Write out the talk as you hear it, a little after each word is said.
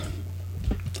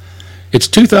It's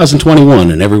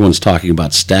 2021 and everyone's talking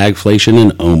about stagflation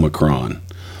and Omicron.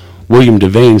 William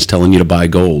Devane's telling you to buy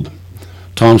gold.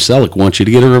 Tom Selleck wants you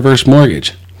to get a reverse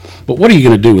mortgage. But what are you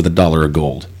going to do with $1 of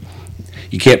gold?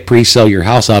 You can't pre-sell your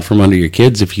house out from under your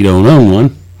kids if you don't own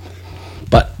one.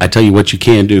 But I tell you what you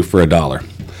can do for $1.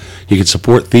 You can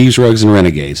support Thieves, Rugs, and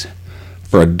Renegades.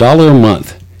 For $1 a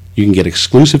month, you can get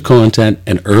exclusive content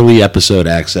and early episode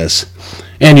access,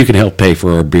 and you can help pay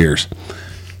for our beers.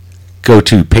 Go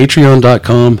to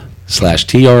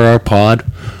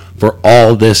patreon.com/TRRpod for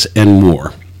all this and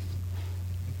more.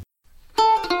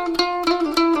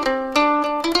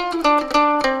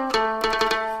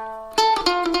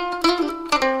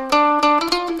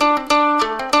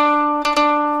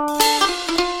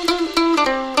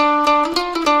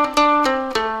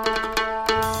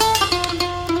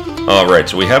 All right,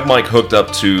 so we have Mike hooked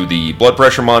up to the blood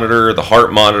pressure monitor, the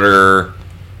heart monitor,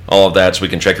 all of that, so we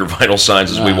can check your vital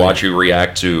signs as we watch you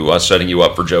react to us setting you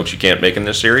up for jokes you can't make in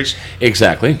this series.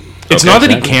 Exactly. It's not that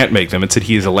he can't make them, it's that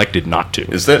he is elected not to.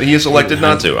 Is that he is elected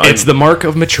not to? It's the mark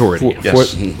of maturity.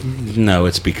 Yes. No,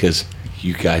 it's because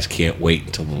you guys can't wait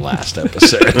until the last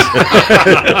episode.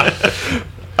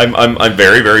 I'm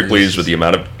very, very pleased with the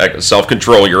amount of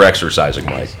self-control you're exercising,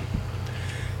 Mike.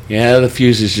 Yeah, the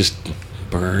fuse is just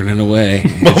burning away.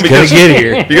 Well, It's going to get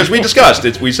here. Because we discussed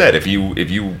it. We said if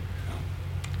you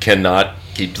cannot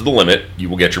keep to the limit, you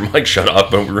will get your mic shut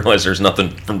off. But we realize there's nothing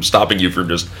from stopping you from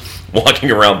just walking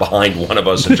around behind one of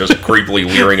us and just creepily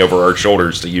leering over our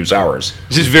shoulders to use ours.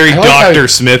 This is very Dr.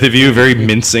 Smith of you, very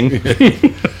mincing.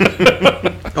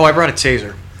 Oh, I brought a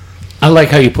taser. I like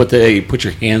how you put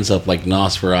your hands up like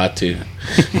Nosferatu.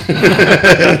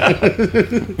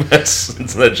 That's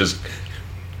just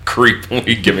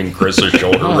creepily giving Chris a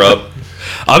shoulder rub.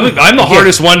 I'm the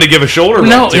hardest one to give a shoulder rub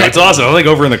No, to. It's awesome. I'm like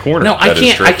over in the corner. No, I That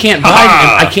is true. can't bite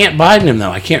him. I can't bite him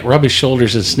though. I can't rub his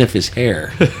shoulders and sniff his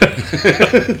hair.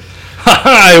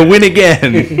 I win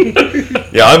again.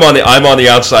 Yeah, I'm on the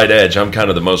outside edge. I'm kind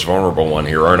of the most vulnerable one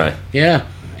here, aren't I? Yeah,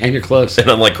 and you're close. And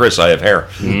unlike Chris, I have hair.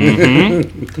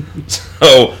 Mm-hmm.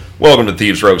 So, welcome to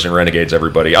Thieves, Rogues, and Renegades,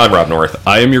 everybody. I'm Rob North.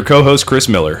 I am your co-host, Chris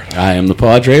Miller. I am the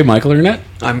Padre, Michael Arnett.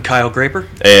 I'm Kyle Graper.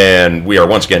 And we are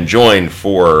once again joined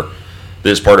for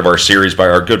this part of our series by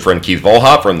our good friend Keith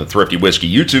Volhop from the Thrifty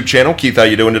Whiskey YouTube channel. Keith, how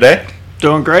you doing today?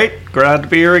 Doing great. Glad to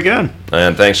be here again.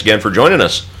 And thanks again for joining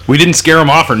us. We didn't scare him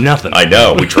off or nothing. I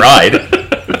know, we tried.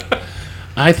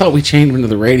 I thought we chained him to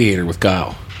the radiator with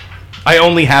Kyle. I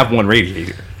only have one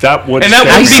radiator. That would And that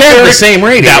I wouldn't be said fair the to- same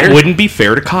radiator. That wouldn't be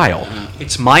fair to Kyle.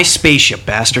 It's my spaceship,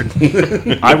 bastard.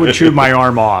 I would chew my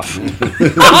arm off. I'm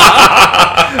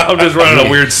just running a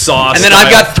weird sauce. And then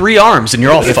I've got 3 arms, and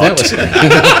you're all fucked.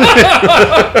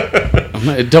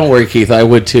 Don't worry, Keith. I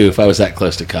would too if I was that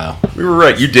close to Kyle. We were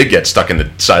right. You did get stuck in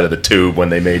the side of the tube when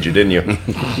they made you, didn't you?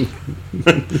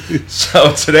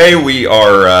 So today we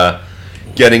are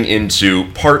getting into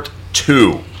part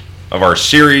 2 of our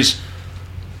series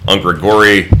on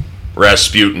Grigory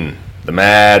Rasputin, the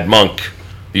Mad Monk,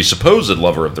 the supposed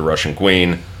lover of the Russian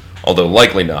Queen, although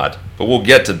likely not. But we'll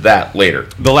get to that later.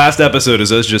 The last episode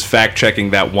is us just fact-checking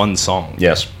that one song.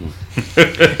 Yes,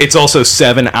 It's also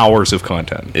 7 hours of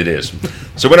content. it is.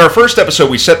 So in our first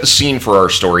episode, we set the scene for our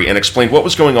story and explained what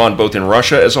was going on both in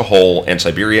Russia as a whole and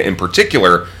Siberia in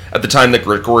particular at the time that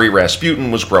Grigory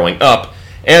Rasputin was growing up,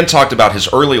 and talked about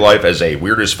his early life as a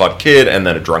weird-as-fuck kid and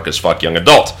then a drunk-as-fuck young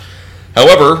adult.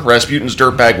 However, Rasputin's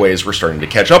dirtbag ways were starting to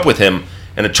catch up with him,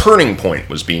 and a turning point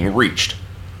was being reached.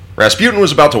 Rasputin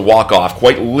was about to walk off,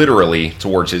 quite literally,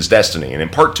 towards his destiny, and in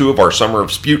part 2 of our Summer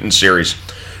of Sputin series,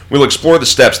 we'll explore the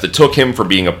steps that took him from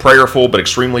being a prayerful but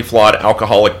extremely flawed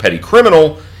alcoholic petty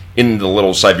criminal in the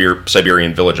little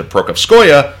Siberian village of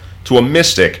Prokofskoye to a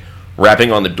mystic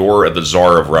rapping on the door of the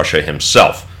Tsar of Russia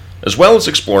himself. As well as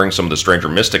exploring some of the stranger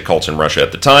mystic cults in Russia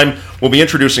at the time, we'll be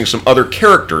introducing some other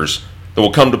characters that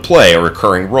will come to play a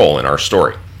recurring role in our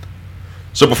story.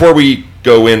 So before we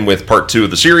go in with part 2 of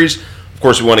the series, of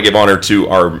course we want to give honor to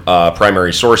our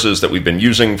primary sources that we've been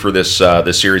using for this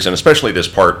series, and especially this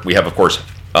part. We have, of course,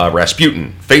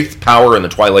 Rasputin, Faith, Power, and the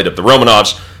Twilight of the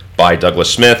Romanovs by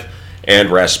Douglas Smith, and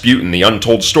Rasputin, The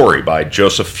Untold Story by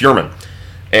Joseph Furman.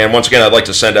 And once again, I'd like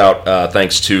to send out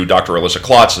thanks to Dr. Alyssa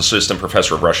Klotz, Assistant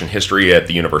Professor of Russian History at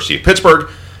the University of Pittsburgh,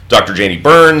 Dr. Janie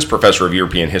Burns, Professor of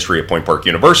European History at Point Park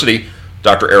University,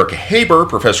 Dr. Erica Haber,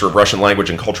 Professor of Russian Language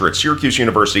and Culture at Syracuse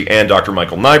University, and Dr.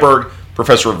 Michael Nyberg,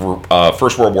 Professor of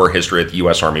First World War History at the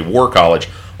U.S. Army War College,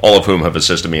 all of whom have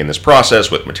assisted me in this process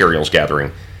with materials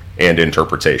gathering and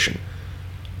interpretation.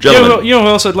 Gentlemen, You know who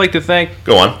else I'd like to thank?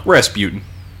 go on. Rasputin.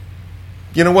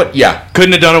 You know what? Yeah,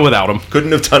 Couldn't have done it without him.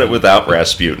 couldn't have done it without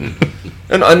Rasputin.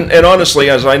 And honestly,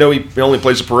 as I know, he only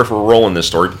plays a peripheral role in this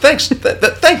story. But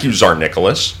thank you, Tsar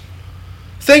Nicholas.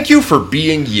 Thank you for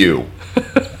being you.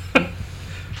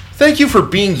 Thank you for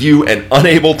being you and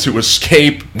unable to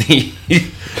escape the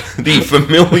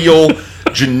familial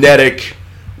genetic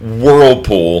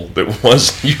whirlpool that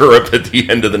was Europe at the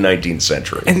end of the 19th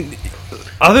century. And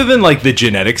other than like the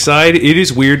genetic side, it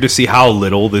is weird to see how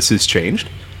little this has changed.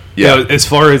 Yeah. You know, as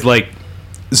far as like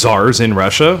czars in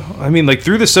Russia, I mean, like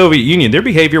through the Soviet Union, their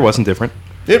behavior wasn't different.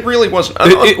 It really wasn't.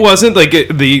 It wasn't like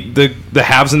the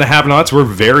haves and the have-nots were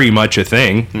very much a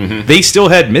thing. Mm-hmm. They still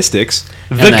had mystics.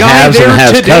 And the haves and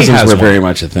haves today cousins has were one. very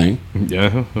much a thing.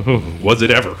 Yeah, was it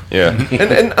ever? Yeah,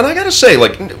 and I gotta say,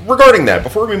 like, regarding that,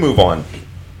 before we move on,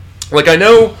 like, I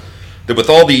know that with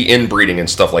all the inbreeding and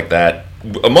stuff like that,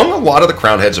 among a lot of the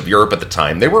crown heads of Europe at the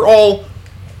time, they were all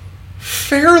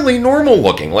fairly normal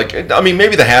looking. Like, I mean,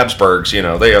 maybe the Habsburgs, you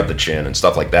know, they had the chin and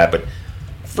stuff like that, but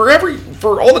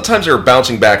for all the times they were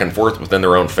bouncing back and forth within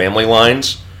their own family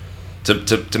lines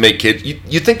to make kids,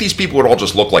 you'd think these people would all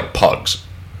just look like pugs.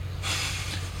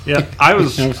 Yeah, I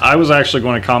was actually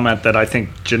going to comment that I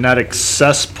think genetic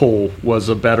cesspool was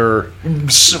a better.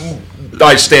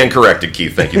 I stand corrected,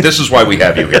 Keith. Thank you. This is why we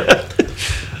have you here.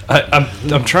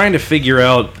 I'm trying to figure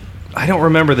out. I don't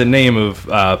remember the name of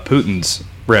Putin's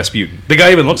Rasputin. The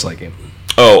guy even looks like him.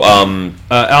 Oh,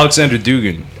 Alexander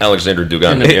Dugin. Alexander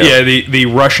Dugin. Yeah, the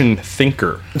Russian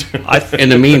thinker. In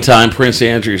the meantime, Prince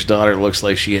Andrew's daughter looks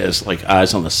like she has like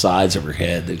eyes on the sides of her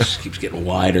head that just keeps getting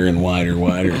wider and wider and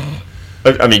wider.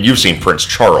 I mean, you've seen Prince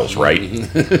Charles, right?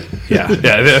 Yeah.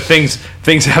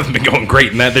 Things haven't been going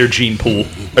great in that there gene pool.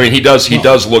 I mean, he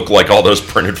does look like all those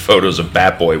printed photos of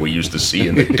Batboy we used to see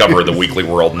in the cover of the Weekly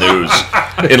World News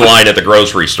in line at the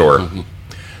grocery store.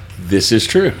 This is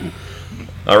true.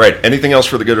 All right, anything else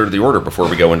for the good of the order before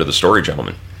we go into the story,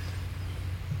 gentlemen?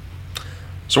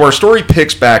 So our story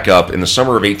picks back up in the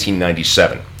summer of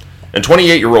 1897. And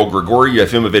 28-year-old Grigory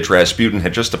Yefimovich Rasputin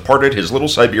had just departed his little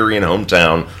Siberian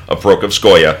hometown of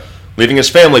Prokhovskoye, leaving his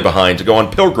family behind to go on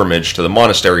pilgrimage to the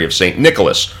monastery of St.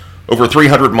 Nicholas, over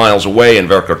 300 miles away in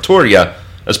Verkhoturya,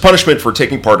 as punishment for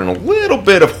taking part in a little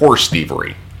bit of horse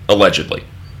thievery, allegedly.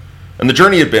 And the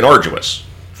journey had been arduous.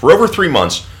 For over 3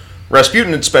 months,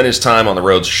 Rasputin had spent his time on the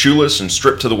roads shoeless and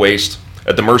stripped to the waist,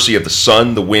 at the mercy of the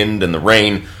sun, the wind, and the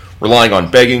rain, relying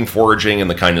on begging, foraging, and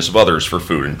the kindness of others for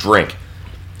food and drink.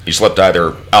 He slept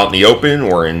either out in the open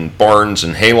or in barns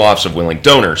and haylofts of willing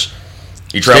donors.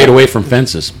 He Stayed away from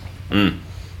fences.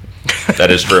 That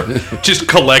is true. Just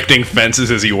collecting fences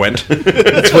as he went.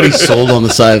 That's what he sold on the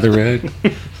side of the road.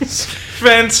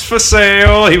 Fence for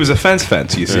sale. He was a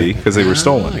fence, you see, because they were Oh,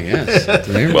 stolen. yes.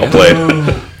 There Well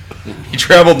played. He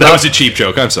traveled That not was a cheap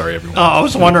joke. I'm sorry, everyone. I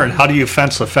was wondering, how do you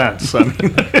fence a fence? I mean,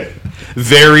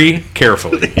 Very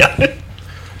carefully.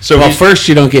 so Well, he- first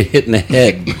you don't get hit in the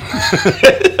head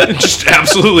Just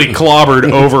absolutely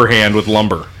clobbered overhand with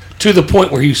lumber. to the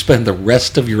point where you spend the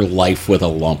rest of your life with a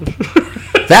lump.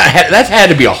 That had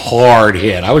to be a hard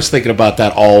hit. I was thinking about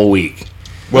that all week.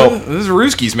 well, This is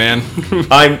Ruskies, man.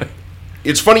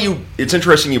 It's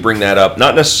interesting you bring that up,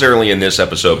 not necessarily in this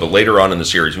episode, but later on in the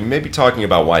series. We may be talking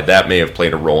about why that may have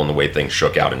played a role in the way things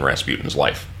shook out in Rasputin's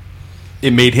life.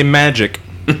 It made him magic.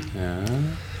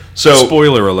 So,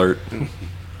 Spoiler alert.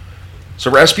 so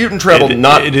Rasputin traveled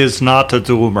it is not a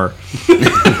doomer.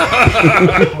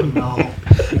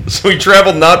 So he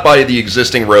traveled not by the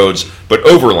existing roads, but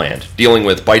overland, dealing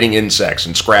with biting insects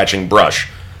and scratching brush,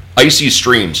 icy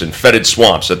streams and fetid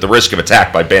swamps at the risk of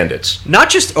attack by bandits. Not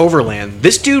just overland.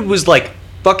 This dude was like,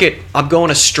 fuck it, I'm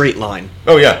going a straight line.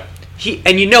 Oh yeah.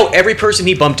 Every person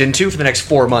he bumped into for the next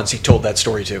 4 months, he told that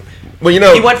story to. Well, you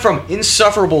know, He went from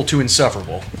insufferable to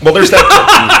insufferable. well, there's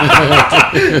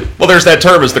that. Well, there's that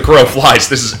term as the crow flies.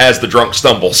 This is as the drunk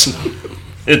stumbles.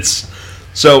 It's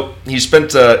so he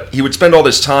would spend all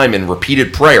this time in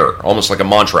repeated prayer, almost like a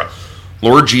mantra.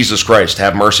 Lord Jesus Christ,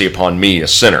 have mercy upon me, a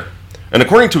sinner. And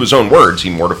according to his own words, he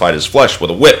mortified his flesh with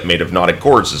a whip made of knotted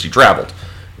cords as he traveled.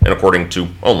 And according to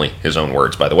only his own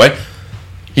words, by the way,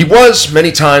 he was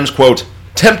many times, quote,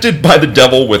 tempted by the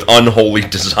devil with unholy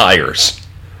desires.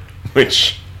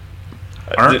 Which,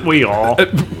 Aren't we all?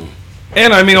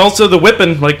 And I mean, also the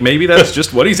whipping. Like maybe that's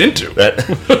just what he's into.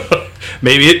 that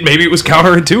Maybe it was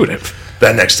counterintuitive.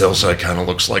 that next hillside kind of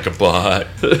looks like a butt.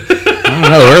 I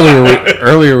don't know.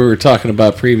 Earlier we were talking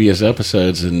about previous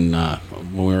episodes, and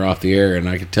when we were off the air, and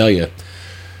I could tell you,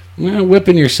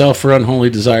 whipping yourself for unholy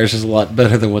desires is a lot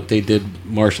better than what they did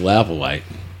Marshall Applewhite.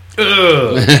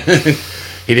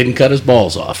 He didn't cut his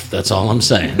balls off. That's all I'm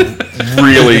saying.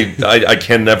 really, I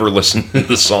can never listen to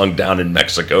the song Down in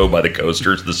Mexico by the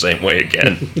Coasters the same way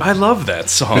again. I love that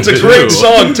song. It's a great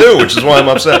song, too, which is why I'm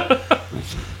upset.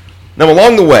 Now,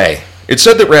 along the way, it's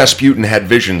said that Rasputin had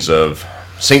visions of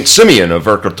Saint Simeon of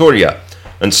Verkhoturya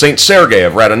and Saint Sergei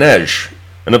of Radonezh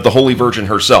and of the Holy Virgin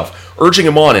herself, urging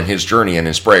him on in his journey and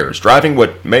his prayers, driving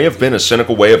what may have been a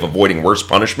cynical way of avoiding worse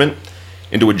punishment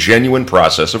into a genuine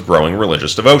process of growing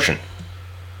religious devotion.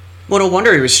 Well, no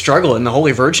wonder he was struggling. The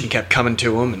Holy Virgin kept coming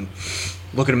to him and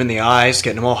looking him in the eyes,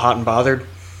 getting him all hot and bothered.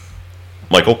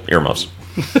 Michael, earmuffs.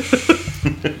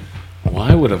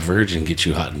 Why would a virgin get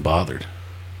you hot and bothered?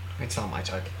 It's not my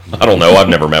type. I don't know. I've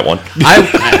never met one.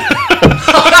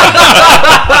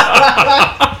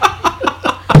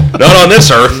 Not on this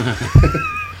earth.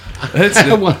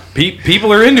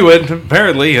 People are into it,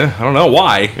 apparently. I don't know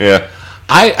why. Yeah.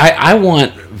 I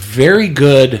want very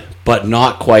good, but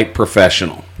not quite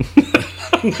professional.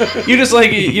 You just what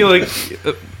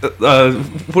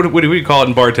do we call it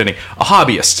in bartending? A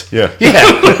hobbyist. Yeah.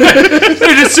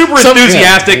 They're just super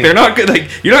enthusiastic. They're not good. Like,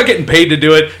 you're not getting paid to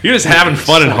do it. You're just having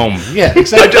fun at home. Yeah,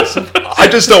 exactly. I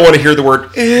just don't want to hear the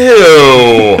word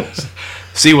ew.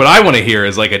 See, what I want to hear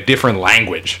is like a different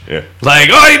language. Yeah. Like,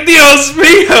 oh, Dios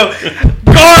mío!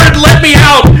 Guard, let me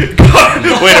out! Guard.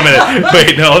 Wait a minute.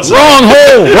 Wait, no. It's Wrong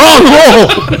hole!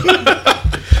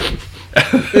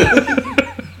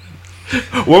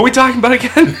 What are we talking about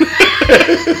again?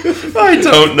 I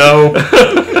don't know.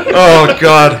 Oh,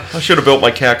 God. I should have built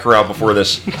my cat corral before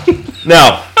this.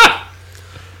 Now,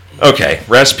 okay,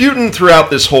 Rasputin throughout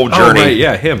this whole journey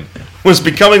him. was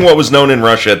becoming what was known in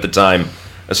Russia at the time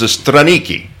as a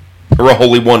straniki, or a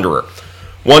holy wanderer,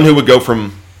 one who would go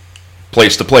from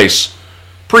place to place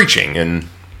preaching and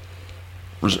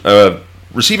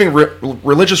receiving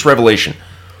religious revelation.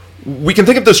 We can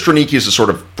think of the straniki as a sort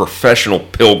of professional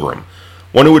pilgrim,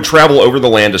 one who would travel over the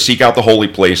land to seek out the holy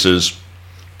places,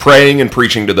 praying and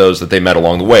preaching to those that they met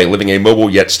along the way, living a mobile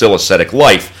yet still ascetic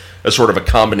life, as sort of a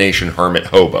combination hermit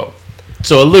hobo.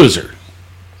 So a loser.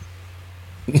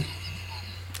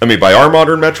 I mean, by our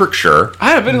modern metric, sure.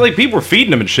 I have been like people were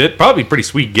feeding him and shit. Probably a pretty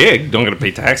sweet gig. Don't got to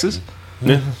pay taxes.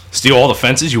 Yeah. Steal all the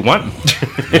fences you want.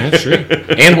 Yeah, sure.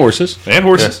 And horses. And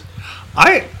horses.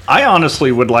 I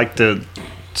honestly would like to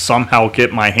somehow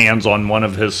get my hands on one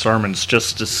of his sermons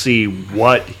just to see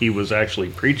what he was actually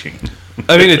preaching.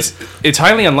 I mean, it's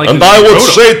highly unlikely. And I would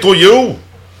say to you,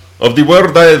 of the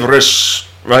word I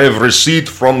have received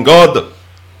from God,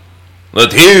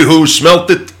 that he who smelt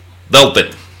it, dealt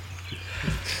it.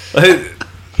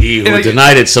 He who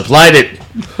denied it, supplied it.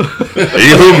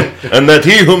 And that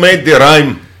he who made the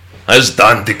rhyme has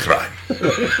done the crime.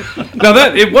 Now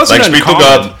that it wasn't Thanks be to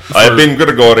God. I have been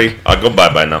Grigori. I'll go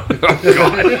bye now.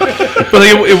 But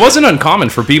it wasn't uncommon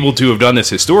for people to have done this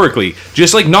historically,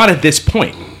 just like not at this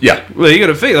point. Yeah. Well, you got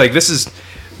to figure like this is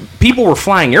people were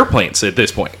flying airplanes at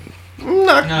this point.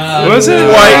 Not Was it?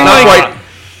 Not quite.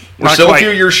 We're Not still quite. a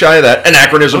few years shy of that.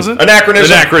 Anachronism. Was it?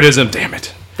 Anachronism. Damn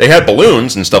it. They had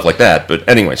balloons and stuff like that. But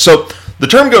anyway, so the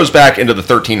term goes back into the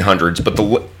 1300s, but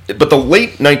the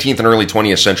late 19th and early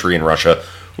 20th century in Russia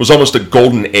was almost a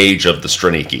golden age of the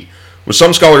straniki, with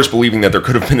some scholars believing that there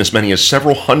could have been as many as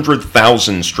several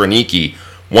 100,000 straniki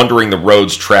wandering the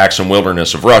roads, tracks, and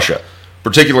wilderness of Russia,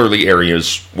 particularly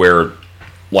areas where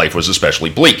life was especially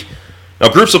bleak. Now,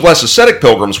 groups of less ascetic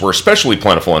pilgrims were especially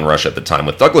plentiful in Russia at the time,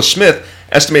 with Douglas Smith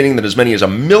estimating that as many as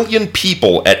 1 million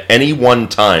people at any one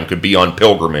time could be on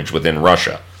pilgrimage within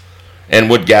Russia, and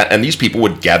these people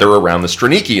would gather around the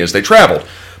straniki as they traveled,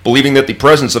 believing that the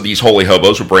presence of these holy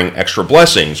hobos would bring extra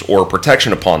blessings or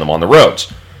protection upon them on the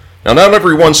roads. Now, not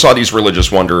everyone saw these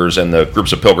religious wanderers and the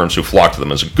groups of pilgrims who flocked to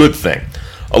them as a good thing.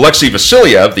 Alexei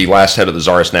Vasilyev, the last head of the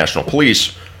Tsarist National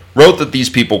Police, wrote that these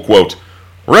people, quote,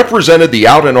 represented the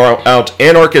out-and-out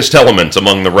anarchist element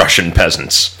among the Russian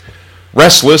peasants.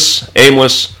 Restless,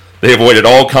 aimless, they avoided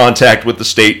all contact with the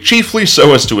state, chiefly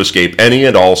so as to escape any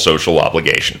and all social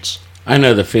obligations. I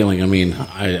know the feeling. I mean,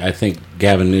 I think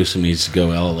Gavin Newsom needs to go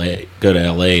to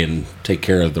L.A. and take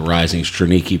care of the rising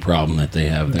Straniki problem that they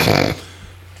have there.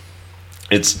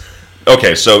 It's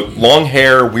okay. So long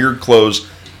hair, weird clothes.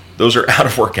 Those are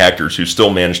out-of-work actors who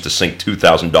still managed to sink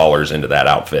 $2,000 into that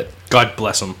outfit. God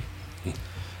bless them.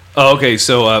 Oh, okay,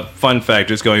 so fun fact,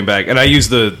 just going back, and I use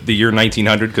the year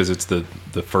 1900 because it's the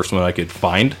first one I could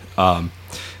find.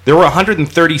 There were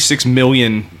 136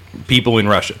 million people in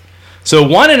Russia. So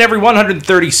 1 in every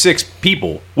 136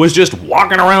 people was just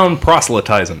walking around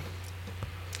proselytizing.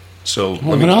 So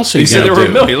What else are He you said going there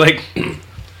to were a do? million. Like,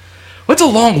 what's a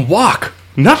long walk?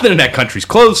 Nothing in that country's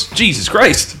closed. Jesus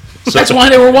Christ. That's why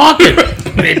they were walking.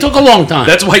 It took a long time.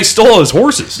 That's why he stole all his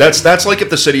horses. That's like if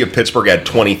the city of Pittsburgh had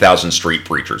 20,000 street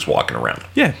preachers walking around.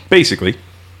 Yeah, basically.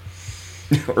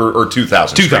 Or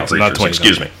 2,000 street 2,000, not preachers, 20,000.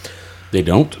 excuse me. They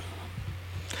don't.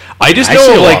 I just I see a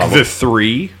know, lot like, of the them.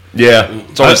 three. Yeah,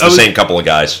 it's always I the was- same couple of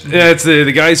guys. Yeah, it's the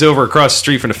guys over across the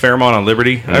street from the Fairmont on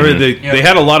Liberty. I mean, they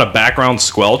had a lot of background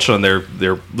squelch on their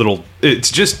little.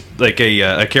 It's just like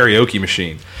a karaoke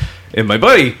machine. And my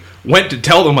buddy went to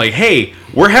tell them, like, "Hey,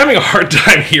 we're having a hard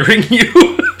time hearing you."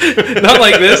 Not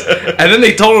like this. And then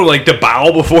they told him, like, to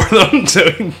bow before them. So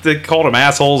they called him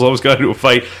assholes. Almost got into a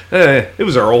fight. It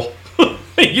was Earl.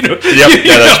 you know. Yep,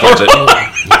 yeah, that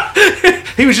explains it.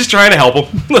 He was just trying to help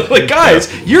him. Like,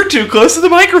 guys, you're too close to the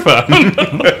microphone.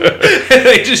 And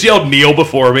they just yelled "kneel"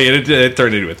 before me, and it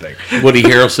turned into a thing. Woody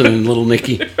Harrelson and Little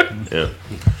Nicky. Yeah.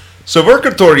 So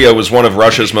Verkhoturya was one of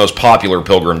Russia's most popular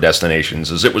pilgrim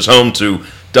destinations, as it was home to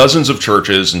dozens of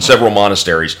churches and several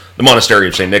monasteries, the monastery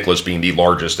of St. Nicholas being the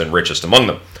largest and richest among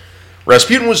them.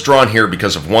 Rasputin was drawn here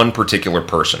because of one particular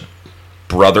person,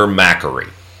 Brother Macary.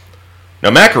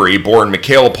 Now Macary, born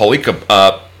Mikhail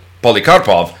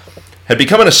Polikarpov, had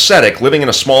become an ascetic living in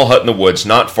a small hut in the woods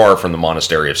not far from the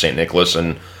monastery of St. Nicholas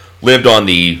and lived on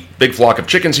the big flock of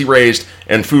chickens he raised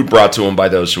and food brought to him by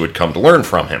those who had come to learn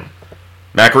from him.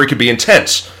 Macary could be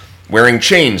intense, wearing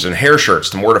chains and hair shirts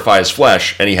to mortify his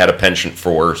flesh, and he had a penchant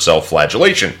for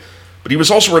self-flagellation. But he was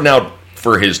also renowned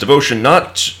for his devotion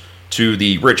not to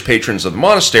the rich patrons of the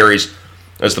monasteries,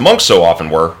 as the monks so often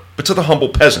were, but to the humble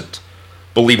peasant,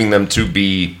 believing them to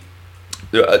be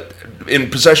in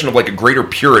possession of like a greater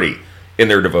purity in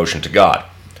their devotion to God.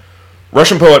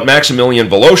 Russian poet Maximilian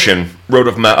Voloshin wrote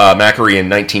of Macary in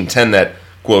 1910 that,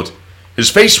 quote, "His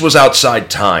face was outside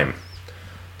time.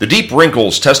 The deep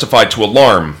wrinkles testified to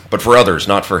alarm, but for others,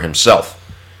 not for himself.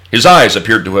 His eyes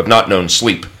appeared to have not known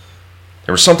sleep.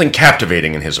 There was something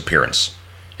captivating in his appearance.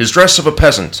 His dress of a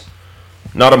peasant,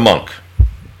 not a monk.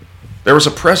 There was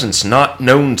a presence not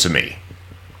known to me.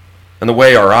 And the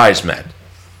way our eyes met.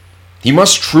 He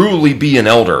must truly be an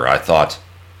elder, I thought,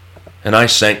 and I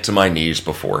sank to my knees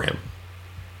before him."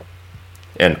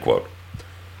 End quote.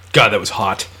 God, that was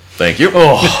hot. Thank you.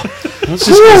 I was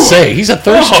just going to say, he's a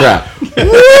thirst trap.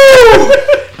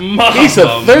 He's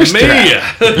a thirst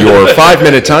trap. Your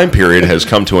 5-minute time period has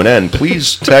come to an end.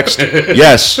 Please text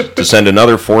yes to send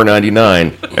another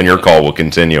 $4.99, and your call will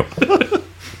continue.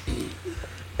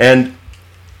 And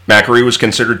Macary was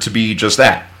considered to be just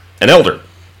that, an elder.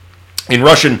 In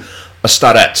Russian, a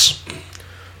starets.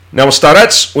 Now, a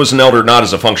starets was an elder not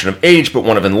as a function of age, but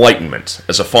one of enlightenment,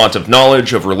 as a font of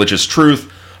knowledge, of religious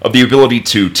truth, of the ability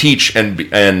to teach and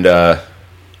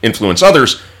influence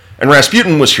others, and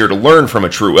Rasputin was here to learn from a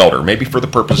true elder, maybe for the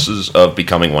purposes of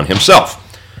becoming one himself.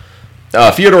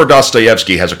 Fyodor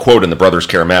Dostoevsky has a quote in The Brothers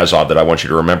Karamazov that I want you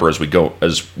to remember as we go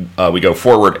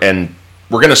forward, and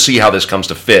we're going to see how this comes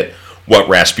to fit what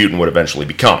Rasputin would eventually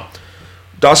become.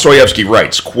 Dostoevsky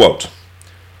writes, quote,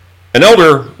 "An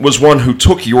elder was one who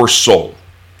took your soul,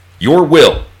 your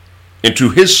will,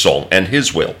 into his soul and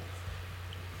his will.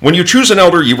 When you choose an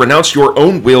elder, you renounce your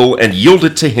own will and yield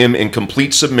it to him in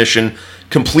complete submission,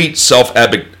 complete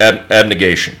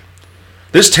self-abnegation.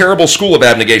 This terrible school of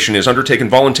abnegation is undertaken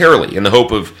voluntarily in the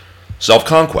hope of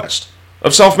self-conquest,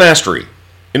 of self-mastery,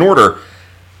 in order,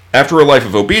 after a life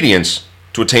of obedience,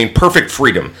 to attain perfect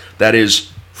freedom, that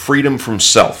is, freedom from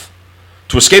self,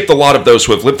 to escape the lot of those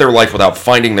who have lived their life without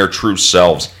finding their true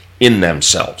selves in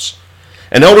themselves.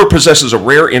 An elder possesses a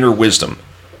rare inner wisdom,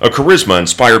 a charisma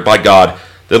inspired by God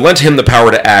that lent him the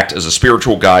power to act as a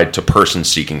spiritual guide to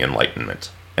persons seeking enlightenment."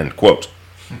 End quote.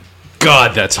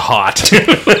 God, that's hot.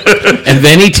 And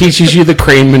then he teaches you the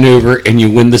crane maneuver, and you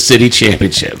win the city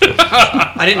championship.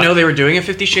 I didn't know they were doing a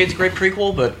 50 Shades of Grey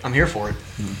prequel, but I'm here for it.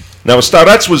 Now,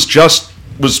 Starets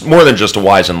was more than just a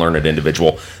wise and learned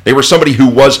individual. They were somebody who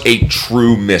was a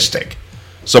true mystic,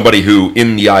 somebody who,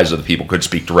 in the eyes of the people, could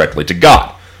speak directly to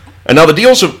God. And now the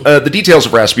details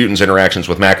of Rasputin's interactions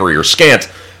with Macary are scant,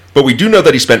 but we do know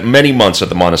that he spent many months at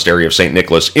the monastery of St.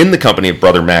 Nicholas in the company of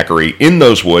Brother Macary in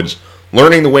those woods,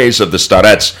 learning the ways of the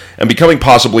Starets and becoming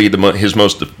possibly his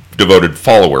most devoted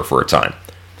follower for a time.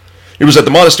 It was at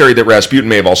the monastery that Rasputin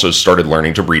may have also started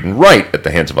learning to read and write at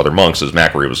the hands of other monks, as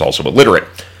Macary was also illiterate.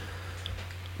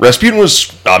 Rasputin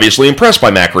was obviously impressed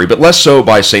by Macary, but less so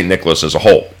by St. Nicholas as a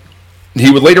whole. He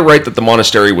would later write that the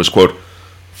monastery was, quote,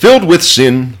 "filled with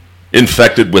sin,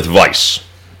 infected with vice."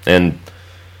 And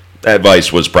that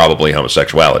vice was probably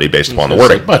homosexuality, based upon the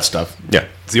wording. Butt stuff. Yeah.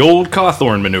 It's the old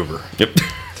Cawthorn maneuver. Yep.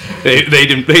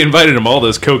 They invited him all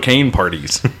those cocaine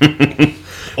parties.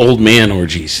 Old man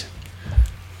orgies.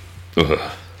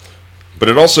 But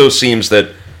it also seems that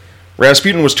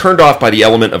Rasputin was turned off by the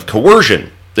element of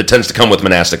coercion that tends to come with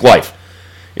monastic life.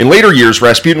 In later years,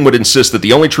 Rasputin would insist that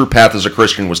the only true path as a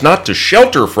Christian was not to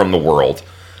shelter from the world,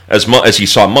 as he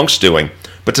saw monks doing,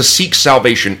 but to seek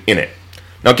salvation in it.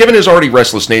 Now, given his already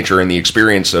restless nature and the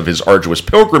experience of his arduous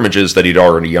pilgrimages that he'd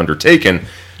already undertaken,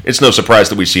 it's no surprise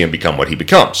that we see him become what he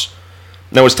becomes.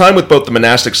 Now, his time with both the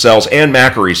monastic cells and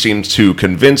Macquarie seemed to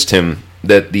convince him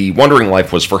that the wandering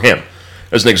life was for him,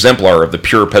 as an exemplar of the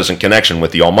pure peasant connection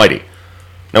with the Almighty.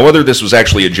 Now, whether this was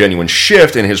actually a genuine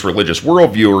shift in his religious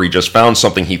worldview or he just found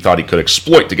something he thought he could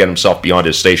exploit to get himself beyond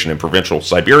his station in provincial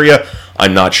Siberia,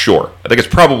 I'm not sure. I think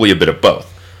it's probably a bit of both.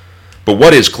 But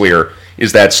what is clear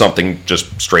is that something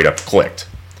just straight up clicked.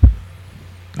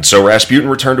 And so Rasputin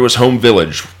returned to his home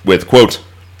village with, quote,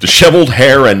 disheveled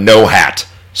hair and no hat,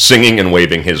 singing and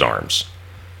waving his arms.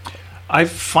 I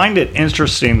find it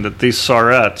interesting that these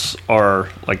tsarets are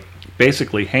like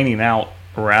basically hanging out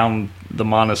around the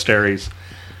monasteries.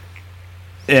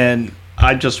 And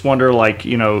I just wonder, like,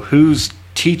 who's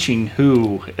teaching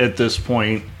who at this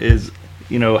point is,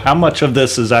 how much of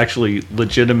this is actually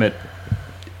legitimate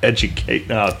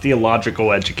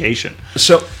theological education.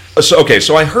 So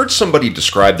I heard somebody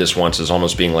describe this once as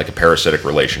almost being like a parasitic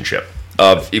relationship.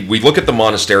 If we look at the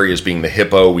monastery as being the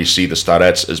hippo, we see the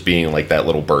starets as being like that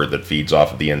little bird that feeds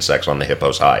off of the insects on the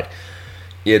hippo's hide.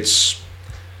 It's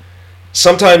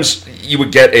sometimes you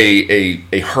would get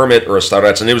a hermit or a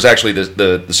starets, and it was actually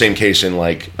the same case in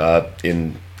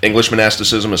in English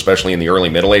monasticism, especially in the early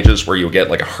Middle Ages, where you would get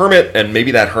like a hermit, and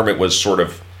maybe that hermit was sort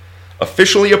of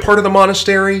officially a part of the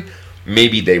monastery,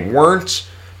 maybe they weren't,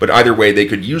 but either way, they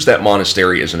could use that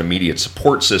monastery as an immediate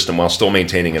support system while still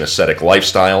maintaining an ascetic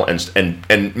lifestyle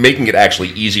and making it actually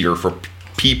easier for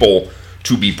people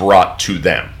to be brought to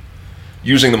them.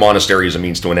 Using the monastery as a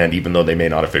means to an end, even though they may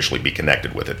not officially be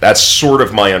connected with it. That's sort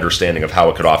of my understanding of how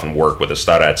it could often work with a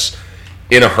starets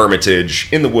in a hermitage,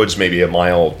 in the woods, maybe 1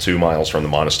 mile, 2 miles from the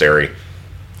monastery.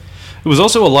 It was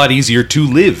also a lot easier to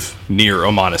live near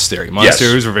a monastery.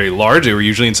 Monasteries were very large. They were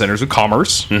usually in centers of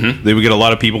commerce. Mm-hmm. They would get a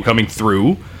lot of people coming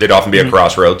through. They'd often be at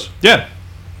crossroads. Yeah.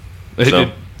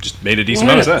 It just made a decent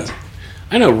amount of sense.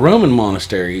 I know Roman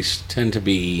monasteries tend to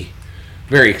be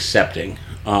very accepting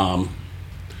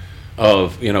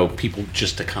of people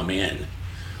just to come in.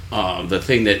 The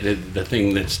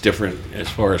thing that's different as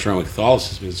far as Roman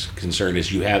Catholicism is concerned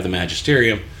is you have the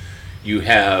magisterium, you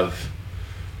have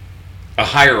a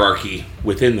hierarchy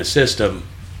within the system,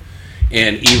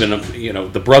 and even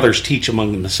the brothers teach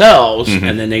among themselves, mm-hmm.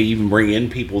 and then they even bring in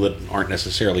people that aren't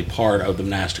necessarily part of the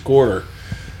monastic order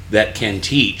that can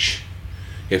teach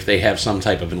if they have some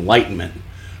type of enlightenment,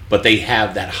 but they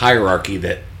have that hierarchy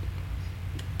that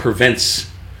prevents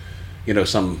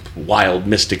some wild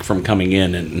mystic from coming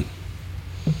in. And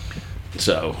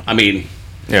so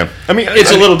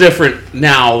it's a little different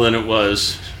now than it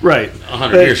was right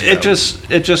 100 years ago.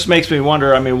 It just makes me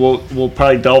wonder. I mean, we'll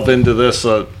probably delve into this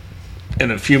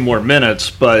in a few more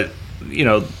minutes, but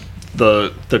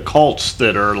the cults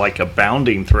that are like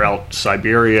abounding throughout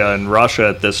Siberia and Russia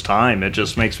at this time, it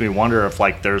just makes me wonder if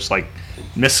there's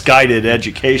misguided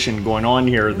education going on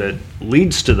here that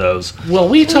leads to those. Well,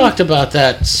 we talked about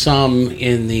that some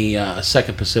in the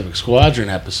 2nd Pacific Squadron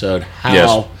episode, how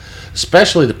yes.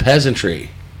 especially the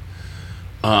peasantry,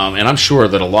 and I'm sure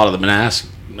that a lot of the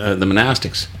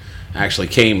monastics actually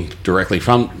came directly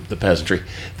from the peasantry.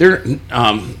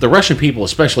 The Russian people,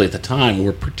 especially at the time,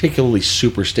 were particularly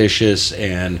superstitious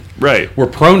and were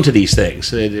prone to these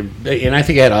things. And I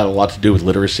think it had a lot to do with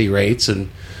literacy rates, and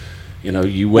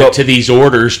you went to these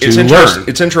orders to learn.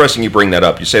 It's interesting you bring that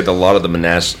up. You say that a lot of the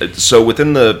monastic... So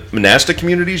within the monastic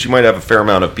communities, you might have a fair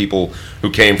amount of people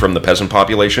who came from the peasant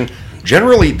population.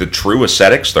 Generally, the true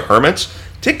ascetics, the hermits,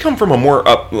 did come from a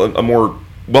more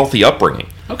wealthy upbringing.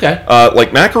 Okay.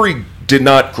 Like Macquarie did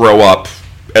not grow up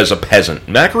as a peasant.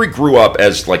 Macquarie grew up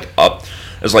as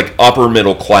upper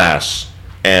middle class,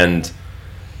 and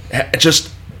just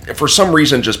for some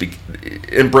reason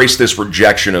embraced this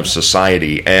rejection of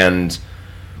society.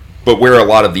 But where a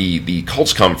lot of the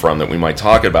cults come from that we might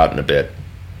talk about in a bit,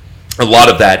 a lot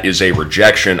of that is a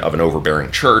rejection of an overbearing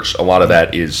church. A lot of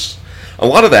that,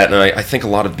 and I think a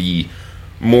lot of the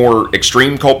more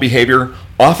extreme cult behavior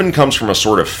often comes from a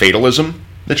sort of fatalism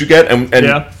that you get. And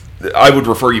yeah. I would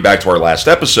refer you back to our last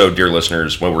episode, dear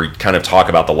listeners, when we kind of talk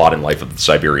about the lot in life of the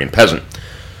Siberian peasant.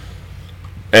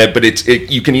 But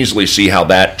you can easily see how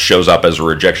that shows up as a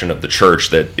rejection of the church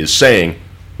that is saying,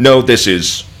 no, this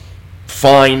is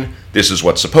fine, this is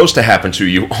what's supposed to happen to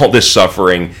you, all this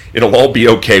suffering, it'll all be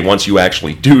okay once you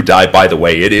actually do die. By the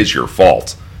way, it is your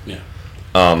fault. Yeah.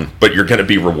 but you're going to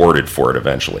be rewarded for it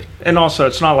eventually. And also,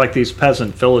 it's not like these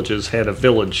peasant villages had a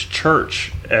village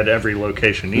church at every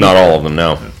location either. Not all of them,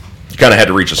 no. You kind of had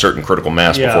to reach a certain critical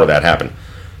mass before that happened.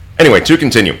 Anyway, to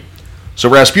continue. So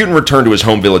Rasputin returned to his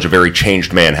home village a very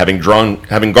changed man, having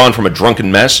gone from a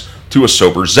drunken mess to a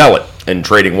sober zealot, and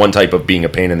trading one type of being a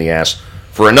pain in the ass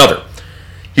for another.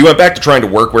 He went back to trying to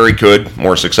work where he could,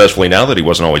 more successfully now that he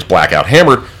wasn't always blackout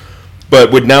hammered,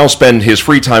 but would now spend his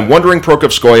free time wandering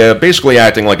Prokofskoye, basically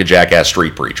acting like a jackass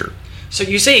street preacher. So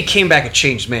you say he came back a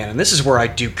changed man, and this is where I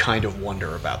do kind of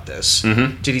wonder about this.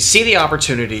 Mm-hmm. Did he see the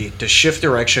opportunity to shift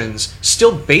directions,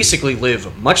 still basically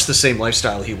live much the same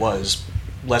lifestyle he was,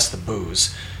 less the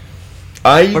booze,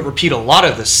 but repeat a lot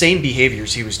of the same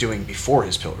behaviors he was doing before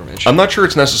his pilgrimage? I'm not sure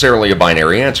it's necessarily a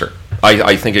binary answer.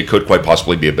 I think it could quite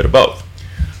possibly be a bit of both.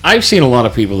 I've seen a lot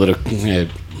of people that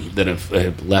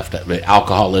have left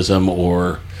alcoholism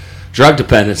or drug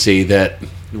dependency that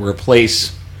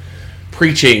replace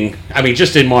preaching. I mean,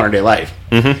 just in modern day life,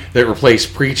 that replace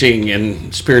preaching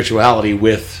and spirituality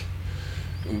with,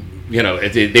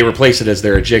 they replace it as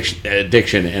their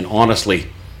addiction. And honestly,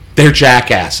 they're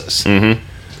jackasses. Mm-hmm.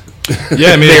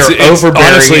 Yeah, I mean, it's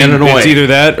overbearing honestly, and annoying. It's either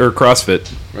that or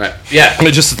CrossFit. Right. Yeah. I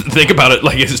mean, just think about it,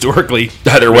 like historically.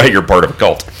 Either way, you're part of a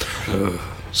cult.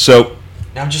 So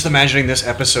now I'm just imagining this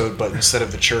episode, but instead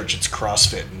of the church, it's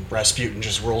CrossFit, and Rasputin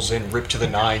just rolls in, ripped to the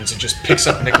nines, and just picks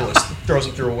up Nicholas, throws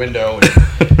him through a window. And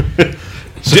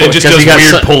it just does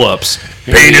weird pull-ups.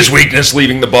 Pain is weakness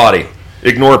leaving the body.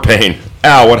 Ignore pain.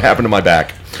 Ow, what happened to my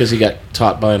back? Because he got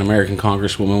taught by an American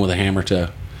congresswoman with a hammer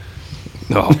to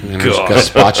God.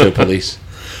 gazpacho police.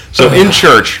 So in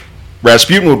church,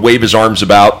 Rasputin would wave his arms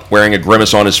about, wearing a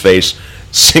grimace on his face,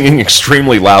 singing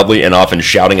extremely loudly and often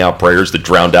shouting out prayers that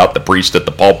drowned out the priest at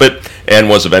the pulpit and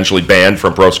was eventually banned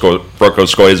from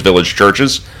Prokofskoye's village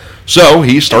churches. So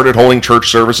he started holding church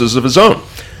services of his own,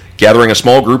 gathering a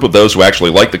small group of those who actually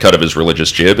liked the cut of his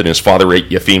religious jib in his father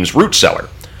Yefim's root cellar.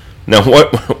 Now,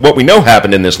 what we know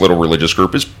happened in this little religious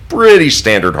group is pretty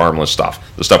standard harmless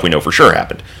stuff, the stuff we know for sure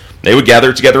happened. They would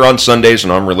gather together on Sundays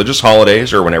and on religious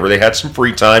holidays or whenever they had some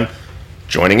free time,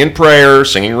 joining in prayer,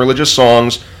 singing religious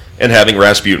songs, and having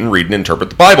Rasputin read and interpret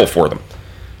the Bible for them.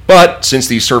 But since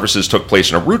these services took place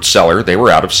in a root cellar, they were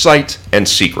out of sight and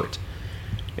secret.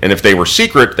 And if they were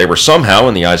secret, they were somehow,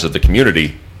 in the eyes of the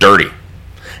community, dirty.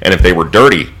 And if they were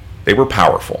dirty, they were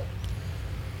powerful.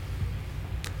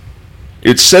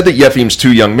 It's said that Yefim's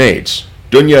two young maids,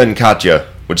 Dunya and Katya,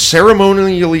 would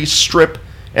ceremonially strip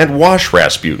and wash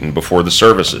Rasputin before the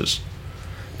services.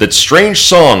 That strange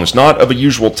songs, not of a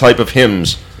usual type of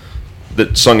hymns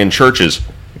that sung in churches,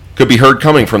 could be heard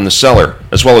coming from the cellar,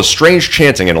 as well as strange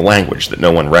chanting in a language that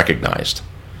no one recognized.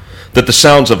 That the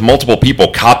sounds of multiple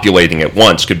people copulating at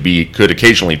once could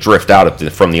occasionally drift out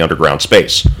from the underground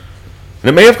space. And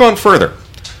it may have gone further.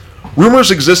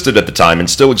 Rumors existed at the time, and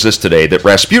still exist today, that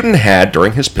Rasputin had,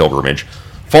 during his pilgrimage,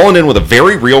 fallen in with a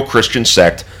very real Christian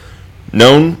sect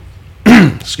known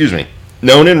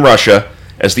in Russia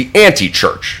as the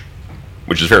Anti-Church,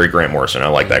 which is very Grant Morrison. I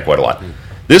like that quite a lot.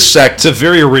 This sect... It's a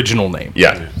very original name.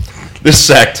 Yeah. This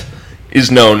sect is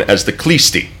known as the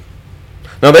Klisti.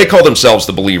 Now, they call themselves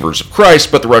the Believers of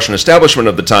Christ, but the Russian establishment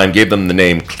of the time gave them the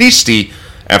name Klisti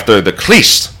after the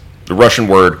klist, the Russian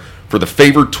word for the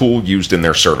favored tool used in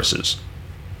their services,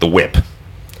 the whip.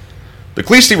 The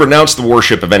Klisti renounced the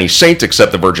worship of any saint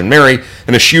except the Virgin Mary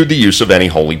and eschewed the use of any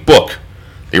holy book.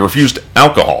 They refused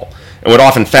alcohol and would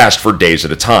often fast for days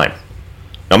at a time.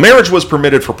 Now, marriage was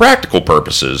permitted for practical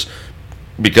purposes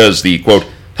because the, quote,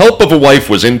 help of a wife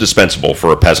was indispensable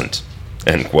for a peasant,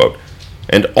 end quote,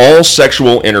 and all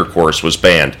sexual intercourse was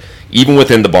banned, even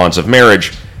within the bonds of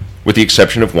marriage, with the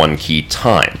exception of one key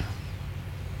time.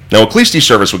 Now, a Klisti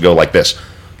service would go like this.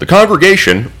 The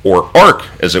congregation, or ark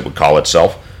as it would call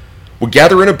itself, would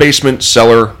gather in a basement,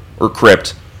 cellar, or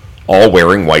crypt, all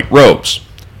wearing white robes.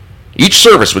 Each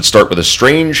service would start with a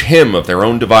strange hymn of their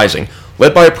own devising,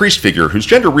 led by a priest figure whose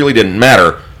gender really didn't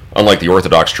matter, unlike the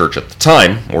Orthodox Church at the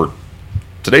time, or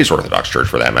today's Orthodox Church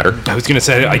for that matter. I was going to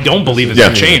say, I don't believe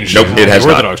it's changed. Nope, it has the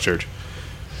Orthodox Church.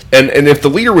 And if the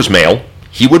leader was male,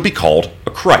 he would be called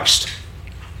a Christ.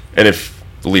 And if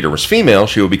the leader was female,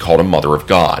 she would be called a Mother of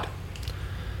God.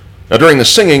 Now, during the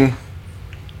singing,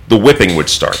 the whipping would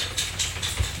start.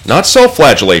 Not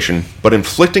self-flagellation, but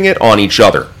inflicting it on each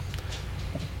other.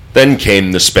 Then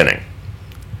came the spinning.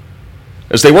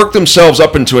 As they worked themselves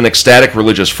up into an ecstatic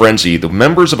religious frenzy, the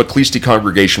members of a Klisti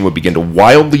congregation would begin to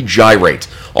wildly gyrate,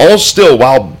 all still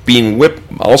while whipping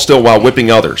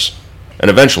others,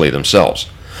 and eventually themselves.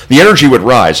 The energy would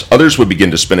rise, others would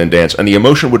begin to spin and dance, and the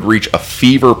emotion would reach a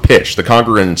fever pitch, the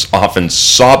congregants often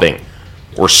sobbing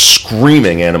or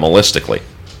screaming animalistically.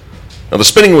 Now, the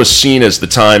spinning was seen as the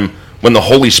time when the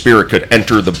Holy Spirit could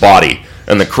enter the body,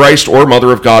 and the Christ or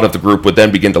Mother of God of the group would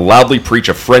then begin to loudly preach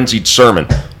a frenzied sermon,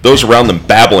 those around them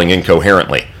babbling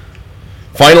incoherently.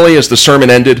 Finally, as the sermon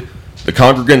ended, the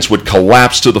congregants would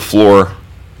collapse to the floor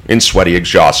in sweaty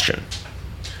exhaustion.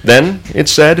 Then, it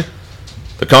said,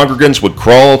 the congregants would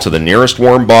crawl to the nearest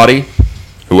warm body,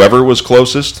 whoever was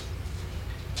closest.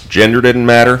 Gender didn't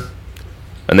matter,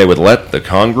 and they would let the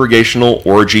congregational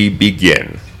orgy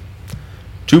begin,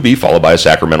 to be followed by a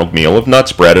sacramental meal of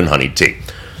nuts, bread, and honeyed tea.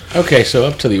 Okay, so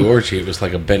up to the orgy, it was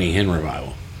like a Benny Hinn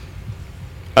revival.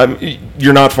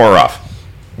 You're not far off.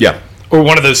 Yeah. Or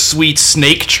one of those sweet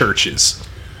snake churches.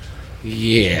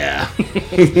 Yeah.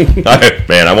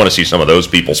 Man, I want to see some of those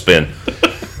people spin.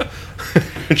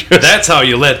 That's how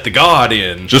you let the God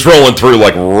in. Just rolling through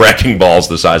like wrecking balls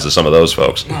the size of some of those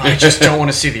folks. I just don't want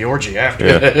to see the orgy after.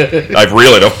 Yeah. I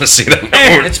really don't want to see that.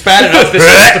 It's bad enough. This is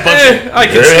just a bunch of I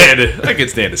can stand it. I can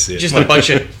stand to see it. just a bunch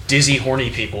of dizzy, horny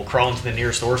people crawling to the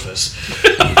nearest orifice.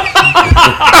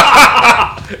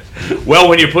 Well,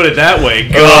 when you put it that way,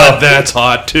 God, that's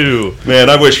hot too. Man,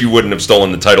 I wish you wouldn't have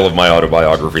stolen the title of my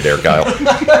autobiography there, Kyle.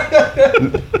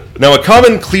 Now, a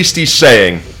common Cleasty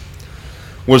saying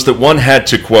was that one had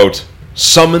to, quote,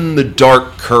 summon the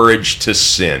dark courage to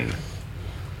sin.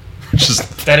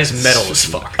 That is metal as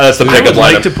fuck. That's the I pickup would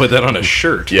line. like to put that on a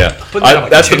shirt. Yeah, Put that on my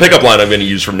that's the Tinder. pickup line I'm going to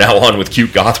use from now on with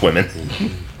cute goth women.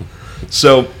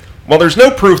 So, while there's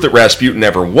no proof that Rasputin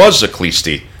ever was a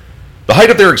Cleasty, the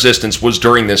height of their existence was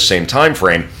during this same time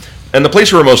frame, and the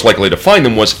place we were most likely to find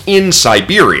them was in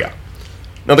Siberia.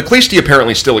 Now, the Cleasty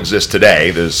apparently still exist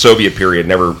today, the Soviet period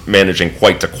never managing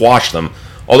quite to quash them,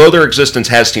 although their existence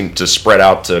has seemed to spread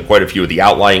out to quite a few of the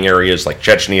outlying areas like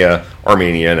Chechnya,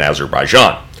 Armenia, and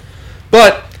Azerbaijan.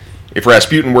 But if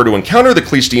Rasputin were to encounter the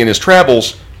Cleasty in his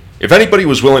travels, if anybody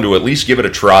was willing to at least give it a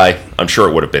try, I'm sure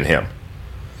it would have been him.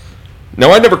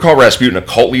 Now, I'd never call Rasputin a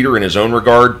cult leader in his own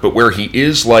regard, but where he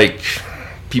is like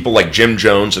people like Jim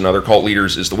Jones and other cult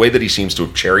leaders is the way that he seems to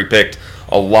have cherry-picked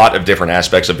a lot of different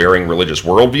aspects of varying religious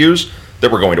worldviews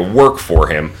that were going to work for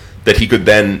him, that he could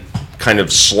then kind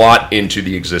of slot into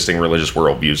the existing religious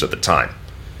worldviews at the time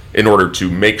in order to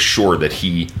make sure that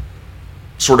he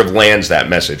sort of lands that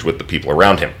message with the people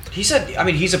around him. He's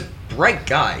a bright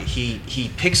guy.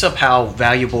 He picks up how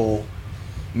valuable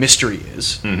mystery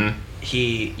is. Mm-hmm.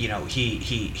 He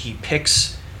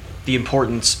picks the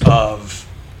importance of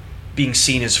being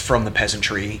seen as from the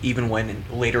peasantry, even when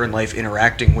later in life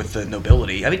interacting with the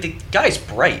nobility. I mean, the guy's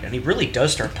bright, and he really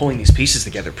does start pulling these pieces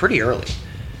together pretty early.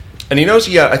 And he knows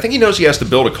I think he knows he has to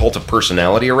build a cult of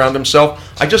personality around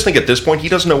himself. I just think at this point he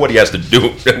doesn't know what he has to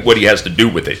do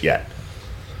with it yet.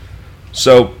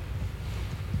 So,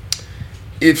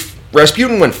 if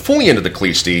Rasputin went fully into the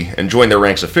Cleasty and joined their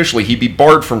ranks officially, he'd be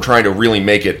barred from trying to really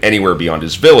make it anywhere beyond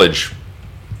his village,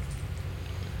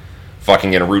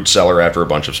 fucking in a root cellar after a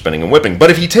bunch of spinning and whipping.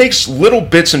 But if he takes little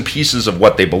bits and pieces of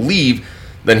what they believe,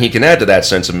 then he can add to that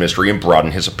sense of mystery and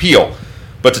broaden his appeal.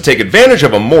 But to take advantage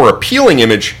of a more appealing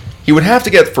image, he would have to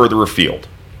get further afield.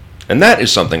 And that is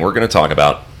something we're going to talk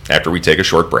about after we take a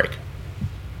short break.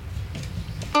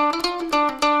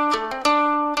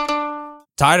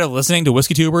 Tired of listening to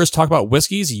whiskey tubers talk about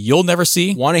whiskeys you'll never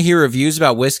see? Want to hear reviews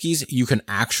about whiskeys you can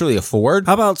actually afford?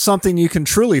 How about something you can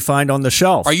truly find on the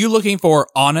shelf? Are you looking for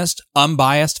honest,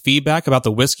 unbiased feedback about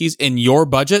the whiskeys in your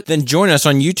budget? Then join us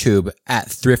on YouTube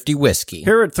at Thrifty Whiskey.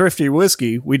 Here at Thrifty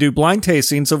Whiskey, we do blind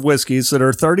tastings of whiskeys that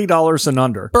are $30 and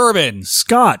under. Bourbon,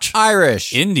 Scotch,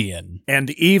 Irish, Indian,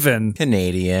 and even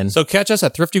Canadian. So catch us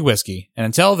at Thrifty Whiskey. And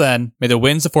until then, may the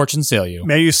winds of fortune sail you.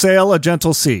 may you sail a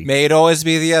gentle sea. May it always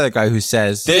be the other guy who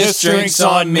says, This drink's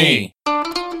on me.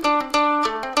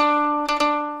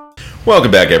 Welcome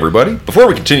back, everybody. Before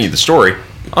we continue the story,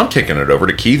 I'm kicking it over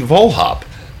to Keith Volhop,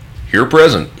 here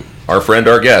present, our friend,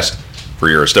 our guest, for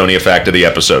your Estonia fact of the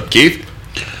episode. Keith?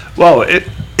 Well,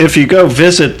 if you go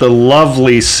visit the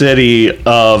lovely city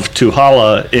of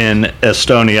Tuhala in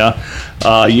Estonia,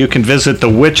 you can visit the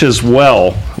Witch's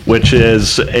Well, which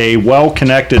is a well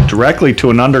connected directly to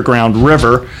an underground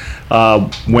river.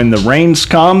 When the rains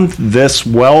come, this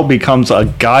well becomes a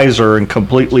geyser and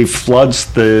completely floods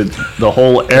the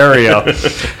whole area.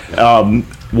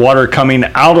 Water coming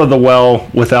out of the well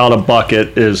without a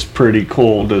bucket is pretty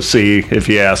cool to see, if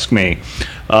you ask me.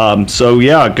 So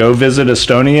yeah, go visit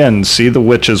Estonia and see the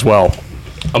Witch's Well.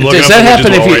 I'm looking Does up that the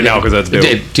happen Witch's if Well you right now because that's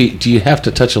dope. do you have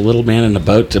to touch a little man in a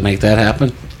boat to make that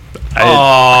happen?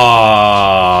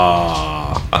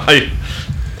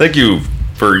 Thank you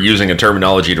for using a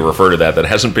terminology to refer to that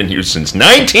hasn't been used since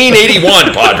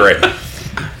 1981, Padre.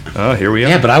 Oh, here we are.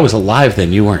 Yeah, but I was alive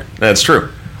then. You weren't. That's true.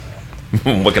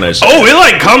 What can I say? Oh, it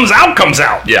like comes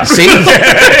out. Yeah. See? Look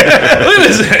at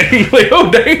this thing. Like,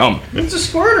 oh, damn. It's a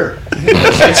squirter.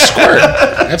 It's squirt.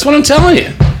 That's what I'm telling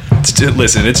you.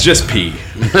 Listen, it's just pee.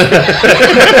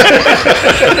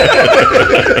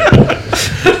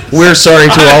 We're sorry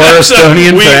to all our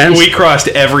Estonian fans. We crossed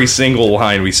every single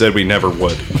line we said we never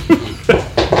would.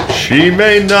 She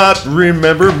may not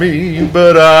remember me,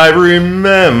 but I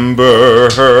remember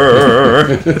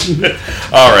her.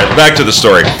 All right, back to the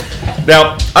story.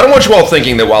 Now, I don't want you all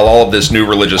thinking that while all of this new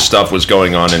religious stuff was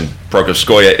going on in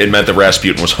Prokofskoye, it meant that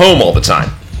Rasputin was home all the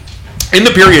time. In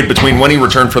the period between when he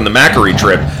returned from the Macquarie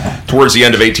trip towards the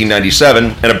end of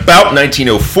 1897 and about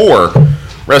 1904,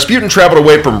 Rasputin traveled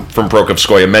away from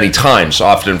Prokofskoye many times,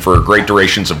 often for great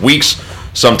durations of weeks,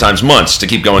 sometimes months, to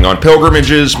keep going on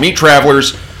pilgrimages, meet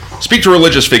travelers, speak to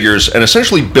religious figures, and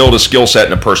essentially build a skill set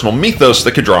and a personal mythos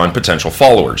that could draw in potential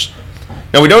followers.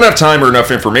 Now, we don't have time or enough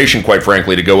information, quite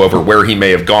frankly, to go over where he may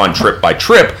have gone trip by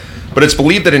trip, but it's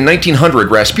believed that in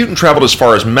 1900, Rasputin traveled as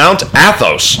far as Mount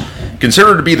Athos,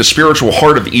 considered to be the spiritual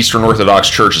heart of the Eastern Orthodox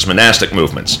Church's monastic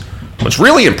movements. What's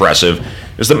really impressive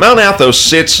is that Mount Athos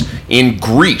sits in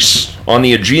Greece, on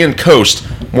the Aegean coast,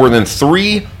 more than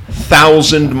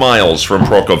 3,000 miles from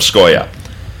Prokofskoye.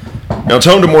 Now, it's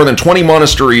home to more than 20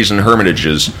 monasteries and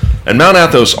hermitages, and Mount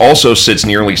Athos also sits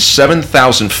nearly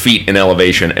 7,000 feet in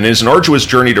elevation and is an arduous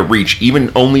journey to reach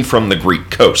even only from the Greek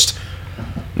coast.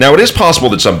 Now, it is possible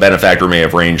that some benefactor may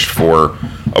have arranged for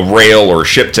a rail or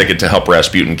ship ticket to help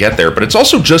Rasputin get there, but it's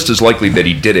also just as likely that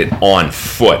he did it on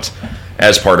foot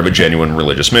as part of a genuine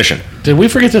religious mission. Did we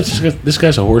forget that this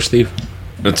guy's a horse thief?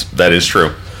 That is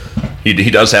true. He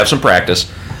does have some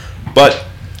practice, but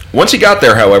once he got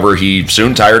there, however, he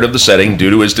soon tired of the setting due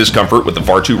to his discomfort with the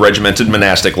far too regimented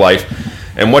monastic life,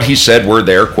 and what he said were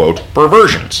their, quote,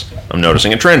 perversions. I'm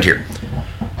noticing a trend here.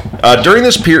 During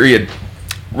this period,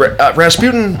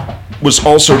 Rasputin was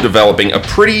also developing a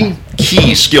pretty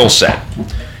key skill set.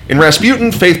 In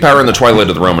Rasputin, Faith, Power, and the Twilight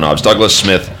of the Romanovs, Douglas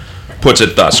Smith puts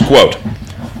it thus, quote,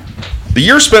 "The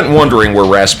year spent wandering were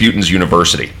Rasputin's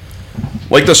university.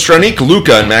 Like the Stranik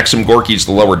Luka in Maxim Gorky's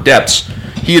The Lower Depths,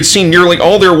 he had seen nearly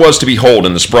all there was to behold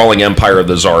in the sprawling empire of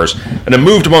the Tsars, and had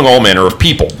moved among all manner of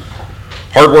people.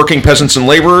 Hard-working peasants and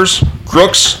laborers,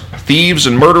 crooks, thieves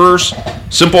and murderers,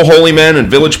 simple holy men and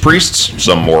village priests,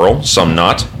 some moral, some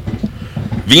not,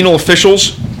 venal officials,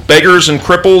 beggars and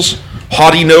cripples,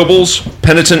 haughty nobles,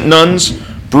 penitent nuns,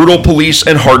 brutal police,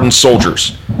 and hardened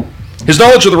soldiers. His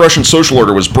knowledge of the Russian social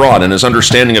order was broad, and his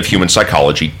understanding of human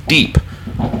psychology deep.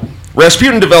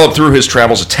 Rasputin developed through his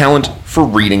travels a talent for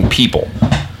reading people.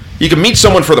 He could meet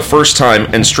someone for the first time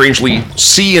and strangely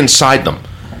see inside them,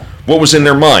 what was in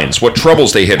their minds, what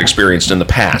troubles they had experienced in the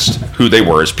past, who they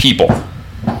were as people.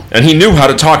 And he knew how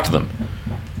to talk to them.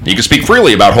 He could speak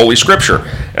freely about Holy Scripture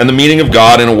and the meaning of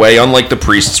God in a way unlike the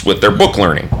priests with their book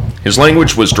learning. His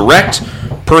language was direct,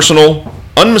 personal,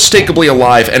 unmistakably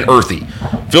alive and earthy,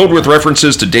 filled with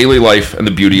references to daily life and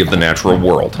the beauty of the natural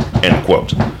world." End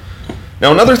quote.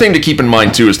 Now, another thing to keep in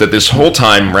mind, too, is that this whole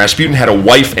time, Rasputin had a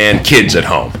wife and kids at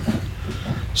home.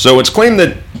 So it's claimed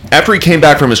that after he came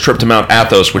back from his trip to Mount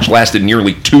Athos, which lasted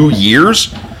nearly 2 years,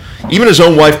 even his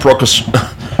own wife,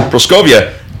 Prokofskoye,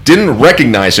 didn't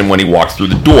recognize him when he walked through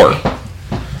the door.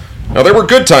 Now, there were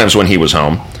good times when he was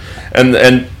home,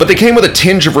 but they came with a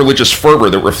tinge of religious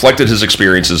fervor that reflected his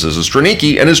experiences as a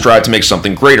Straniki and his drive to make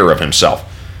something greater of himself.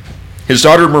 His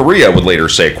daughter Maria would later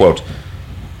say, quote,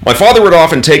 "My father would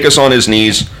often take us on his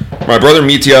knees, my brother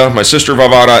Mitya, my sister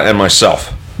Varvara, and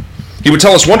myself. He would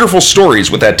tell us wonderful stories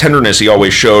with that tenderness he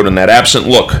always showed and that absent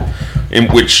look in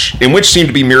which seemed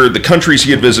to be mirrored the countries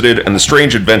he had visited and the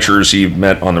strange adventures he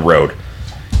met on the road.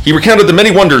 He recounted the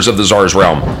many wonders of the Tsar's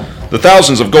realm, the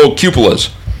thousands of gold cupolas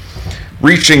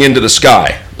reaching into the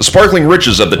sky, the sparkling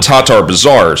riches of the Tatar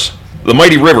bazaars, the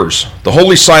mighty rivers, the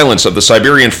holy silence of the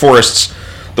Siberian forests,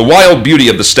 the wild beauty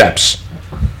of the steppes.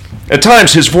 At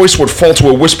times, his voice would fall to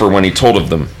a whisper when he told of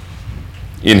them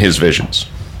in his visions."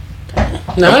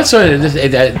 No, that's I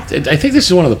think this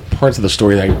is one of the parts of the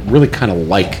story that I really kind of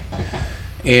like,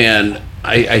 and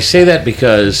I say that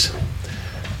because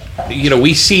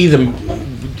we see them,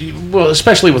 well,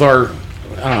 especially with our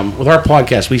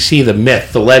podcast, we see the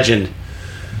myth, the legend,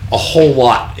 a whole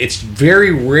lot. It's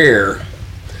very rare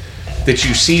that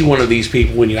you see one of these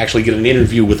people when you actually get an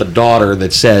interview with a daughter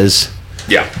that says,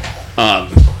 "Yeah, that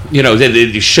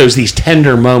it shows these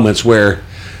tender moments where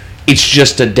it's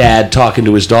just a dad talking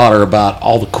to his daughter about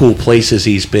all the cool places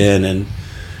he's been, and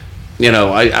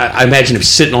I imagine him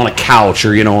sitting on a couch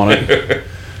or on a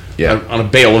on a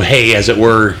bale of hay, as it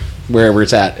were, wherever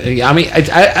it's at. I mean, I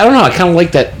don't know. I kind of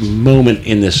like that moment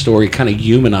in this story. Kind of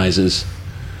humanizes.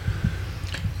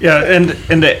 Yeah,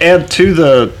 and to add to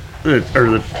the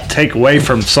take away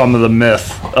from some of the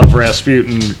myth of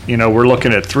Rasputin, we're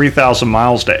looking at 3,000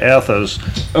 miles to Athos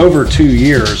over 2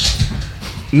 years,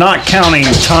 not counting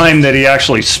time that he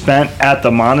actually spent at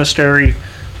the monastery.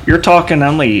 You're talking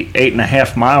only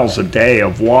 8.5 miles a day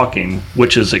of walking,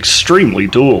 which is extremely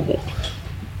doable.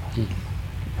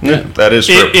 Yeah, that is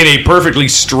true. In a perfectly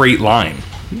straight line.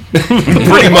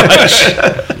 Pretty much.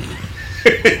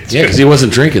 Yeah, because he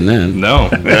wasn't drinking then. No,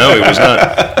 he was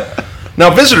not. Now,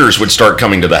 visitors would start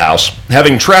coming to the house,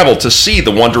 having traveled to see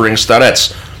the wandering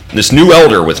starets, this new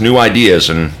elder with new ideas,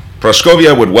 and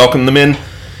Praskovia would welcome them in,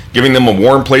 giving them a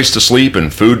warm place to sleep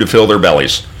and food to fill their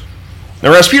bellies.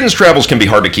 Now, Rasputin's travels can be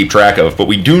hard to keep track of, but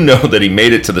we do know that he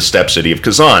made it to the steppe city of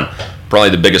Kazan,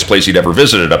 probably the biggest place he'd ever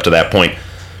visited up to that point,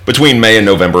 between May and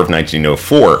November of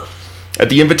 1904, at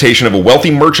the invitation of a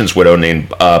wealthy merchant's widow named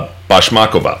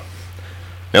Bashmakova.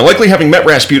 Now, likely having met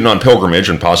Rasputin on pilgrimage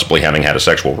and possibly having had a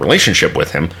sexual relationship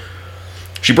with him,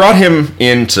 she brought him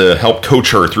in to help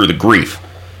coach her through the grief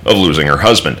of losing her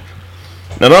husband.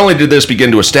 Now, not only did this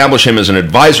begin to establish him as an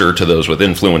advisor to those with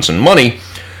influence and money,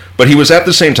 but he was at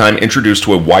the same time introduced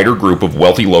to a wider group of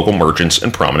wealthy local merchants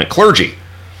and prominent clergy.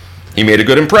 He made a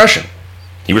good impression.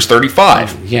 He was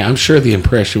 35. Yeah, I'm sure the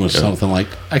impression was something like,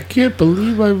 I can't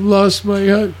believe I've lost my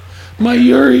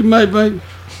Yuri, my...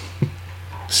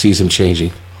 Sees him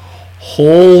changing.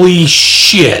 Holy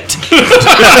shit.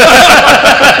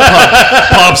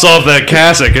 pops off that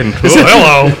cassock and,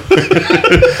 hello.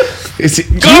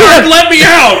 God, let me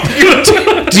out!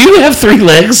 Do you have 3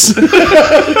 legs?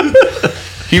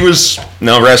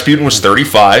 Rasputin was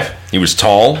 35. He was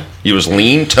tall. He was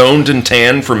lean, toned, and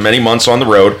tanned from many months on the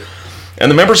road. And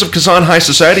the members of Kazan high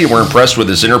society were impressed with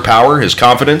his inner power, his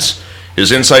confidence,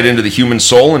 his insight into the human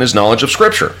soul, and his knowledge of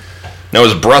scripture. Now,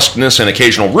 his brusqueness and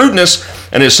occasional rudeness,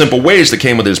 and his simple ways that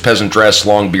came with his peasant dress,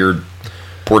 long beard,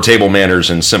 poor table manners,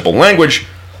 and simple language,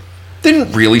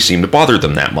 didn't really seem to bother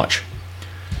them that much.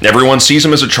 Everyone sees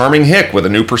him as a charming hick with a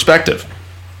new perspective.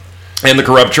 And the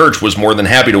corrupt church was more than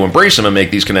happy to embrace him and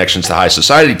make these connections to high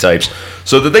society types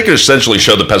so that they could essentially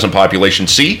show the peasant population,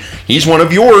 see, he's one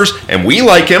of yours, and we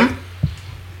like him.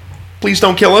 Please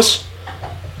don't kill us.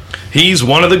 He's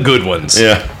one of the good ones.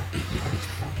 Yeah.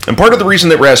 And part of the reason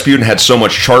that Rasputin had so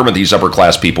much charm with these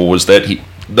upper-class people was that,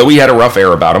 though he had a rough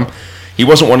air about him, he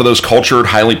wasn't one of those cultured,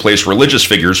 highly placed religious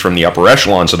figures from the upper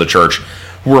echelons of the church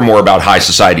who were more about high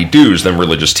society dues than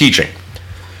religious teaching.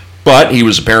 But he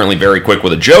was apparently very quick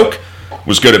with a joke,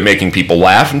 was good at making people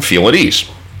laugh and feel at ease.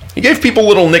 He gave people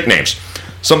little nicknames,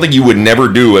 something you would never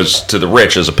do as to the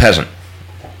rich as a peasant.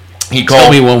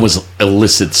 Tell me one was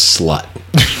illicit slut.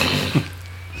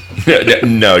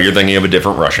 No, you're thinking of a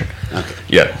different Russian. Okay.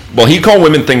 Yeah. Well, he called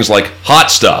women things like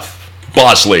hot stuff,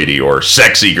 boss lady, or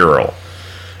sexy girl.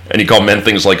 And he called men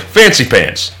things like fancy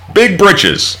pants, big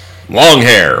britches, long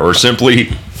hair, or simply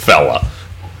fella.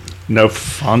 No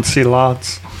fancy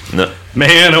lads? No.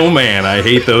 Man, oh man, I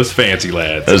hate those fancy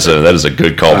lads. That is a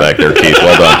good callback there, Keith.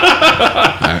 Well done.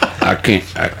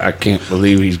 I can't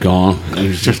believe he's gone.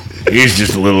 He's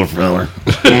just a little feller.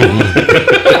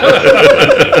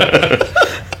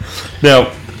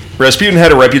 Now, Rasputin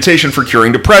had a reputation for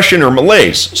curing depression or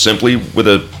malaise, simply with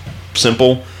a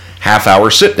simple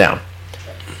half-hour sit-down.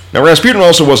 Now, Rasputin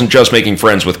also wasn't just making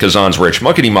friends with Kazan's rich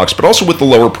muckety-mucks, but also with the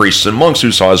lower priests and monks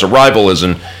who saw his arrival as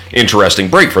an interesting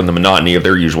break from the monotony of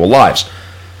their usual lives.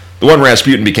 The one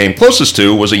Rasputin became closest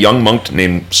to was a young monk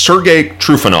named Sergei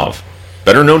Trufanov,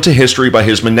 better known to history by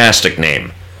his monastic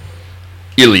name,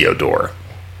 Iliodor.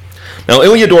 Now,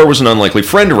 Iliodor was an unlikely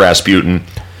friend to Rasputin,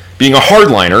 being a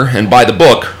hardliner and by the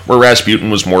book, where Rasputin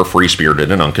was more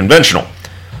free-spirited and unconventional.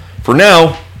 For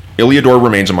now, Iliodor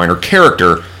remains a minor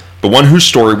character, but one whose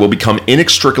story will become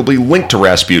inextricably linked to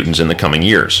Rasputin's in the coming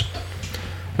years.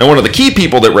 Now, one of the key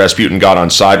people that Rasputin got on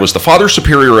side was the Father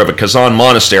Superior of a Kazan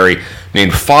monastery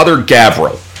named Father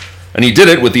Gavro, and he did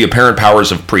it with the apparent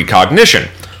powers of precognition,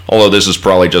 although this is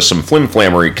probably just some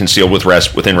flimflammery concealed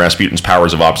within Rasputin's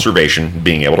powers of observation,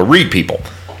 being able to read people.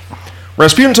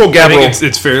 Rasputin told Gavro... I think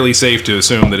it's fairly safe to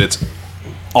assume that it's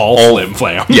all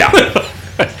flim-flam. Yeah.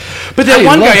 But that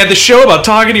one guy had the show about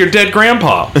talking to your dead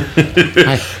grandpa.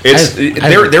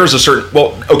 There's a certain...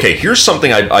 Well, okay, here's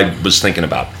something I was thinking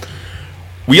about.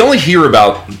 We only hear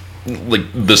about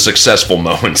the successful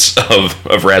moments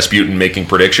of Rasputin making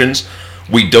predictions.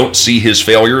 We don't see his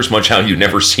failures, much how you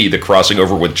never see the crossing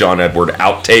over with John Edward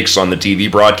outtakes on the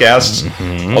TV broadcasts.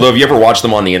 Mm-hmm. Although, have you ever watched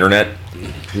them on the internet?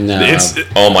 No.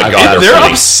 Oh my God, they're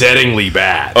funny. upsettingly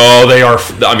bad. Oh, they are.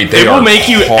 I mean, they It will are make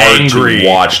you hard angry. to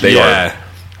watch. They Yeah. are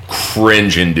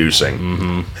cringe-inducing.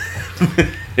 Mm-hmm.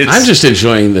 I'm just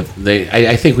enjoying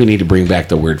I think we need to bring back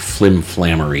the word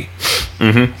flim-flammery.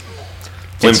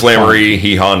 Flim-flammery,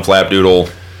 hee-haw and flapdoodle,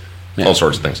 all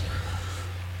sorts of things.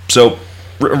 So,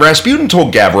 Rasputin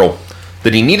told Gavril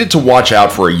that he needed to watch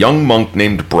out for a young monk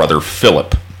named Brother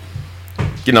Philip.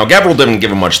 You know, Gavril didn't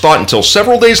give him much thought until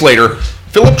several days later,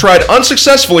 Philip tried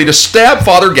unsuccessfully to stab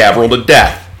Father Gavril to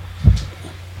death.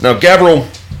 Now, Gavril,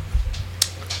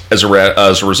 as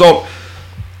a result,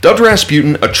 dubbed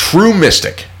Rasputin a true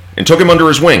mystic and took him under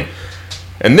his wing.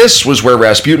 And this was where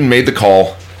Rasputin made the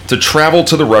call to travel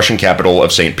to the Russian capital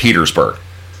of St. Petersburg.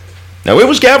 Now, it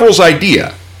was Gavril's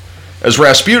idea, as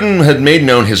Rasputin had made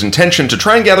known his intention to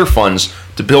try and gather funds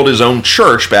to build his own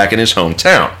church back in his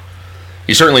hometown.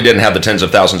 He certainly didn't have the tens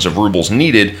of thousands of rubles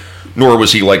needed, nor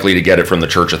was he likely to get it from the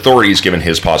church authorities given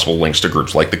his possible links to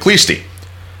groups like the Klisti.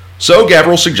 So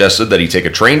Gavril suggested that he take a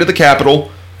train to the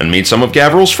capital and meet some of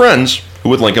Gavril's friends who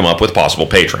would link him up with possible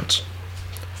patrons.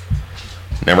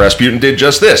 Now Rasputin did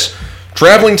just this,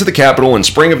 traveling to the capital in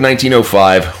spring of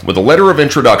 1905 with a letter of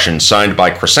introduction signed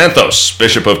by Chrysanthos,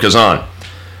 Bishop of Kazan.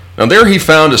 Now there he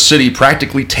found a city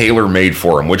practically tailor-made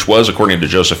for him, which was, according to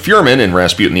Joseph Fuhrman in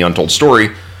Rasputin the Untold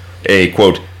Story, a,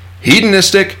 quote,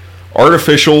 hedonistic,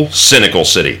 artificial, cynical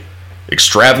city.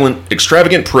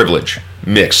 Extravagant privilege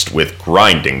mixed with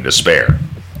grinding despair.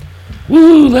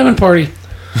 Woo, lemon party.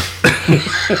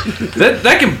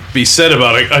 That can be said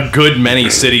about a good many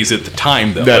cities at the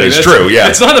time, though. That is that's true, yeah.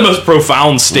 It's not the most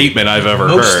profound statement I've ever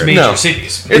Most heard. major No.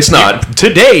 cities. It's not.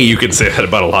 Today, you can say that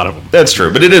about a lot of them. That's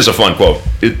true, but it is a fun quote.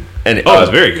 It's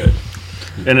Very good.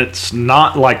 And it's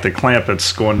not like the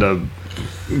Clampetts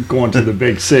going to the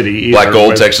big city either. Black Gold,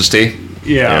 with- Texas Tea.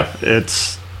 Yeah,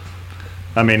 it's.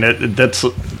 I mean, that's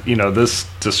this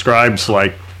describes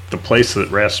like the place that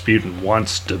Rasputin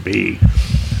wants to be.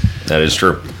 That is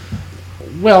true.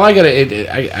 Well, I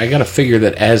gotta figure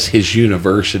that as his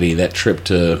university, that trip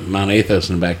to Mount Athos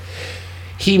and back,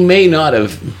 he may not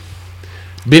have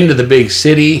been to the big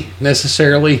city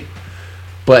necessarily,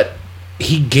 but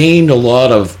he gained a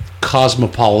lot of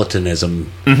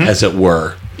cosmopolitanism, as it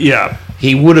were. Yeah,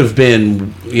 He would have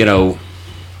been,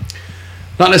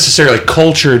 not necessarily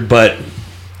cultured, but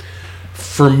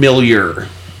familiar.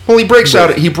 Well, he breaks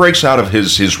out of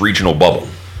his regional bubble.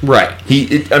 Right.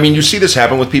 You see this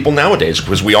happen with people nowadays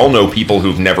because we all know people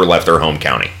who've never left their home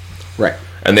county, Right.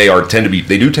 and they tend to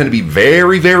be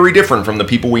very, very different from the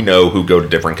people we know who go to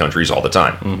different countries all the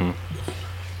time. Mm-hmm.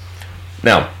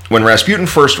 Now, when Rasputin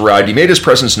first arrived, he made his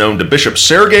presence known to Bishop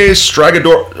Sergei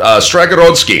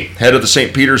Stragorodsky, head of the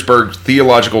St. Petersburg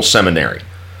Theological Seminary.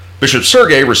 Bishop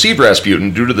Sergei received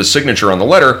Rasputin due to the signature on the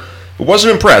letter, but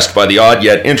wasn't impressed by the odd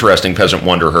yet interesting peasant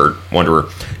wanderer,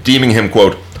 deeming him,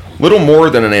 quote, little more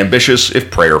than an ambitious,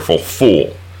 if prayerful,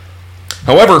 fool.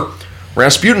 However,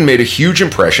 Rasputin made a huge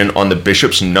impression on the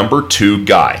bishop's number 2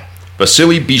 guy,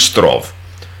 Vasily Bistrov,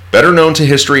 better known to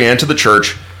history and to the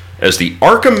church as the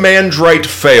Archimandrite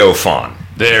Phaeophon.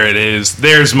 There it is.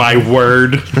 There's my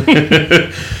word.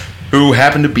 Who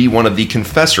happened to be one of the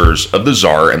confessors of the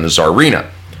Tsar and the Tsarina.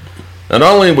 Now,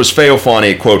 not only was Phaeophon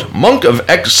a, quote, monk of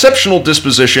exceptional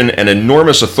disposition and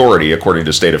enormous authority, according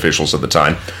to state officials at the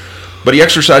time, but he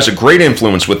exercised a great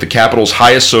influence with the capital's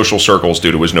highest social circles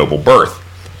due to his noble birth.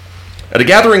 At a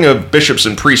gathering of bishops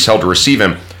and priests held to receive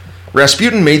him,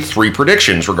 Rasputin made 3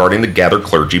 predictions regarding the gathered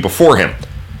clergy before him.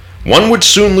 One would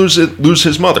soon lose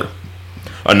his mother.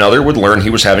 Another would learn he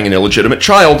was having an illegitimate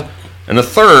child, and a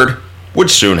third would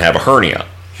soon have a hernia.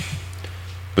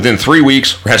 Within 3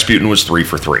 weeks, Rasputin was 3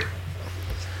 for 3.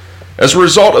 As a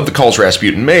result of the calls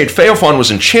Rasputin made, Phaeophon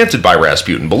was enchanted by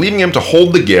Rasputin, believing him to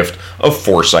hold the gift of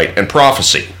foresight and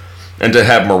prophecy, and to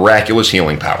have miraculous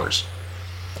healing powers.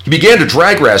 He began to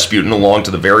drag Rasputin along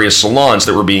to the various salons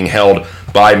that were being held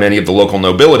by many of the local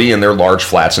nobility in their large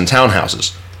flats and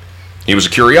townhouses. He was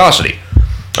a curiosity,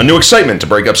 a new excitement to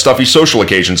break up stuffy social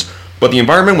occasions, but the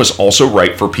environment was also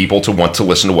right for people to want to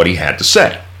listen to what he had to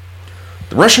say.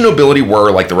 The Russian nobility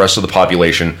were, like the rest of the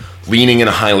population, leaning in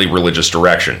a highly religious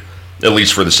direction, at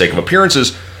least for the sake of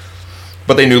appearances,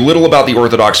 but they knew little about the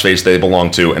Orthodox faith they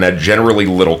belonged to and had generally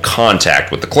little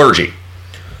contact with the clergy.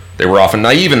 They were often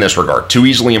naive in this regard, too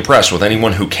easily impressed with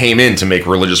anyone who came in to make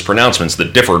religious pronouncements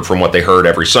that differed from what they heard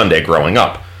every Sunday growing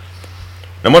up.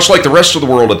 Now, much like the rest of the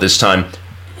world at this time,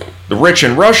 the rich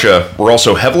in Russia were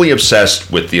also heavily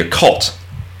obsessed with the occult.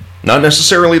 Not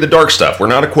necessarily the dark stuff. We're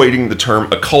not equating the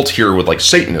term occult here with like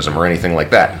Satanism or anything like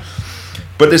that.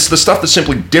 but it's the stuff that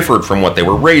simply differed from what they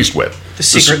were raised with. The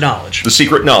secret knowledge. The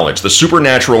secret knowledge, the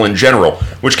supernatural in general,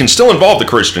 which can still involve the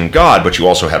Christian God, but you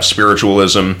also have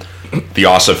spiritualism,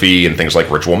 theosophy, and things like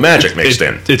ritual magic mixed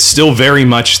in. It's still very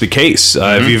much the case.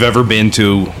 If you've ever been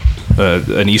to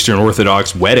an Eastern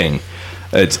Orthodox wedding,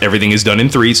 everything is done in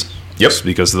threes. Yep.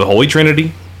 Because of the Holy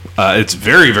Trinity. It's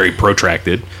very, very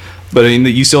protracted. But I mean,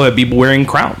 you still have people wearing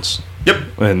crowns.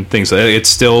 Yep. And things like that. It's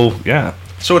still, yeah.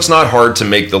 So it's not hard to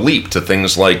make the leap to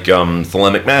things like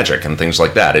thelemic magic and things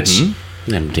like that. It's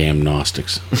Them damn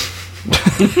Gnostics.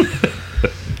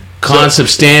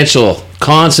 Consubstantial.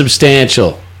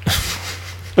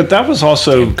 But that was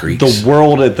also Damn Greeks. the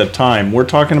world at the time. We're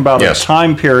talking about Yes. a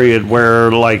time period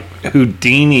where, like,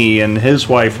 Houdini and his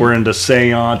wife were into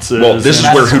seances. well, this is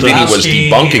and where stuff. Houdini was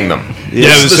debunking them. Yeah,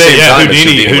 This I is was the saying, same time as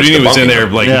Houdini was in debunking there,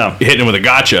 them. like, Yeah. hitting him with a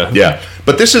gotcha. Yeah,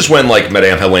 but this is when like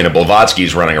Madame Helena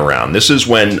Blavatsky's running around. This is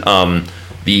when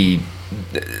the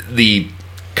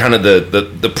kind of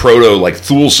the proto like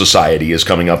Thule Society is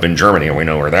coming up in Germany, and we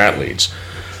know where that leads.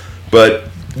 But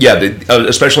yeah,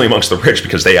 especially amongst the rich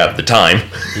because they have the time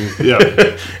Yeah.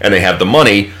 and they have the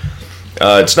money.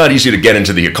 It's not easy to get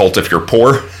into the occult if you're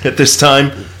poor at this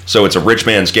time, so it's a rich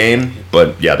man's game.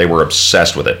 But yeah, they were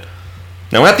obsessed with it.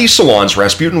 Now, at these salons,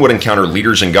 Rasputin would encounter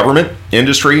leaders in government,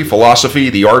 industry, philosophy,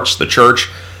 the arts, the church,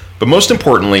 but most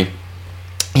importantly,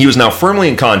 he was now firmly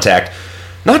in contact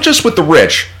not just with the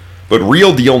rich, but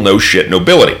real deal no shit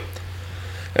nobility.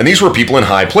 And these were people in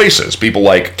high places, people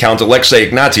like Count Alexei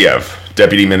Ignatiev,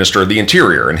 Deputy Minister of the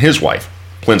Interior, and his wife,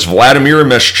 Prince Vladimir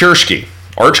Meshchersky,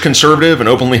 arch-conservative and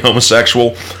openly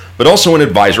homosexual, but also an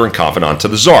advisor and confidant to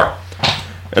the Tsar,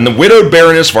 and the widowed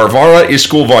Baroness Varvara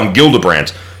Iskul von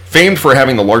Gildebrandt, famed for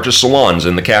having the largest salons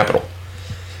in the capital.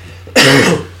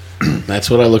 That's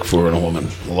what I look for in a woman.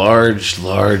 Large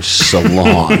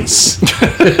salons.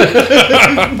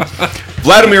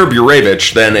 Vladimir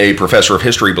Burevich, then a professor of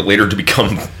history but later to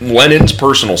become Lenin's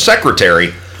personal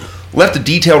secretary, left a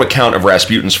detailed account of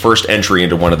Rasputin's first entry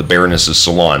into one of the Baroness's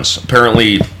salons,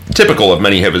 apparently typical of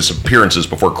many of his appearances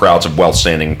before crowds of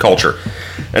wealth-standing and culture.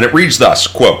 And it reads thus,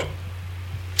 quote,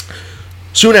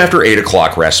 "Soon after 8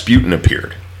 o'clock, Rasputin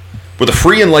appeared. With a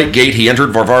free and light gait, he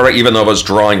entered Varvara Ivanova's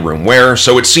drawing room, where,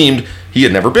 so it seemed, he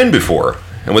had never been before.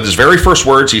 And with his very first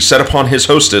words, he set upon his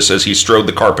hostess as he strode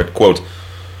the carpet, quote,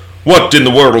 'What in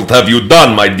the world have you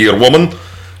done, my dear woman?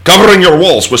 Covering your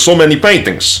walls with so many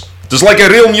paintings. It is like a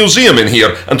real museum in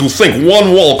here, and to think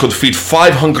one wall could feed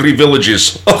 5 hungry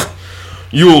villages. Ugh!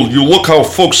 You look how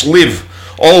folks live,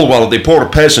 all while the poor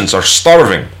peasants are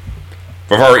starving.'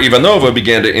 Varvara Ivanova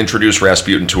began to introduce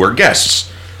Rasputin to her guests.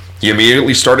 He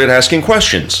immediately started asking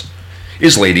questions.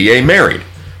 Is Lady A married?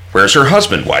 Where's her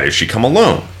husband? Why does she come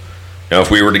alone? Now, if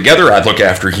we were together, I'd look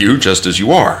after you just as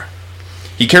you are."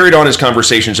 He carried on his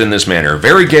conversations in this manner,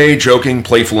 very gay, joking,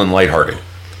 playful, and lighthearted.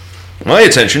 My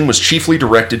attention was chiefly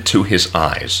directed to his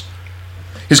eyes.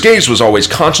 His gaze was always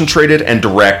concentrated and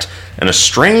direct, and a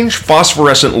strange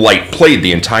phosphorescent light played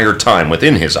the entire time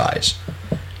within his eyes.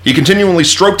 He continually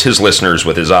stroked his listeners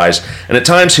with his eyes, and at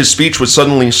times his speech would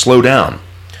suddenly slow down.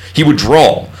 He would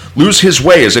drawl, lose his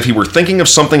way as if he were thinking of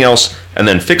something else, and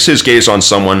then fix his gaze on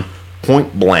someone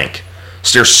point blank,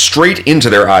 stare straight into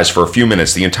their eyes for a few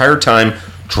minutes, the entire time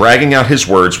dragging out his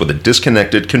words with a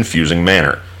disconnected, confusing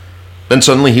manner. Then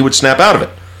suddenly he would snap out of it,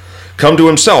 come to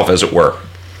himself, as it were,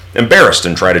 embarrassed,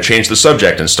 and try to change the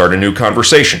subject and start a new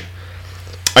conversation.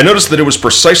 I noticed that it was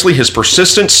precisely his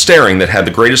persistent staring that had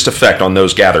the greatest effect on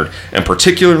those gathered, and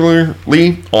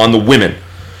particularly on the women,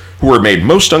 who were made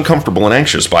most uncomfortable and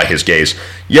anxious by his gaze,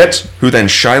 yet who then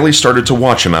shyly started to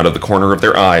watch him out of the corner of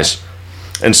their eyes,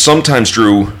 and sometimes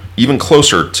drew even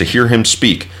closer to hear him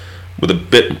speak a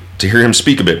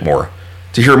bit more,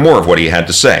 to hear more of what he had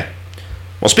to say.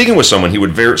 While speaking with someone, he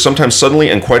would sometimes suddenly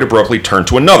and quite abruptly turn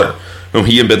to another, whom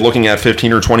he had been looking at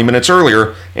 15 or 20 minutes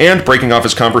earlier, and, breaking off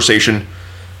his conversation,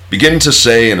 begin to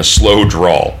say in a slow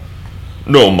drawl,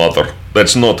 "No, mother,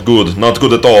 that's not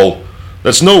good at all.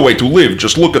 That's no way to live,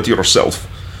 just look at yourself.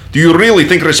 Do you really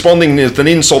think responding with an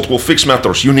insult will fix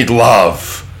matters? You need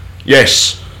love.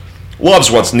 Yes,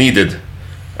 love's what's needed."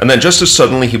 And then just as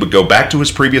suddenly he would go back to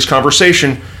his previous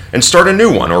conversation and start a new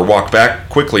one, or walk back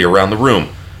quickly around the room,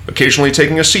 occasionally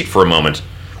taking a seat for a moment,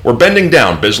 or bending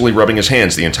down, busily rubbing his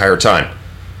hands the entire time.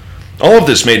 All of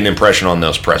this made an impression on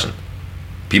those present.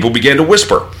 People began to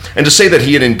whisper, and to say that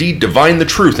he had indeed divined the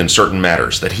truth in certain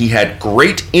matters, that he had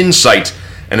great insight,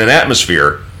 and an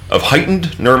atmosphere of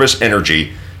heightened nervous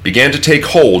energy began to take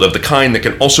hold of the kind that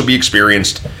can also be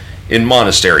experienced in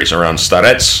monasteries around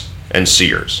Starets and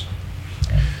Seers.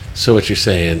 So what you're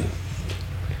saying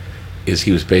is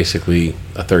he was basically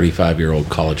a 35-year-old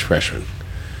college freshman.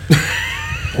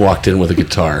 Walked in with a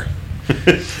guitar.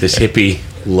 This hippie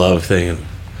love thing.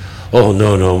 Oh,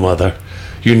 no, mother.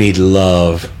 You need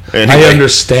love. Anyway. I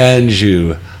understand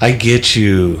you. I get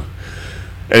you.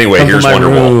 Anyway, Come to here's my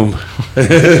Wonderwall. room.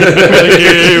 I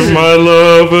gave my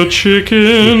love a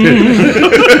chicken.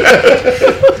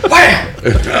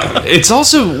 It's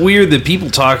also weird that people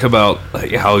talk about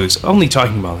like, how he was only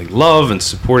talking about like love and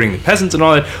supporting the peasants and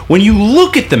all that. When you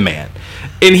look at the man,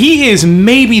 and he is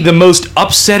maybe the most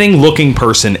upsetting looking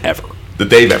person ever. That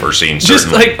they've ever seen, Just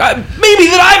certainly. like maybe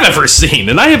that I've ever seen,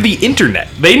 and I have the internet.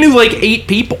 They knew like 8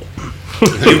 people.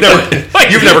 You've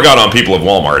never got on people at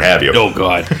Walmart, have you? Oh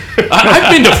God,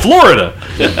 I've been to Florida.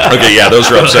 Okay, yeah, those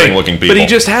are upsetting looking people. But he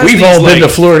just has. We've these, all been to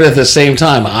like- Florida at the same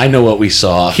time. I know what we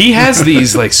saw. He has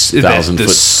these like the 1,000-foot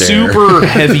stare. super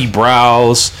heavy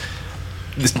brows,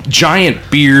 this giant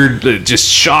beard, just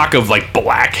shock of like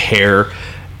black hair,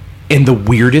 and the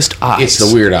weirdest eyes. It's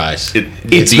the weird eyes.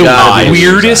 It's the the eyes.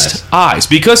 weirdest eyes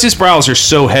because his brows are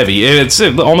so heavy. And it's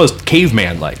almost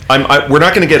caveman-like. We're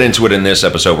not going to get into it in this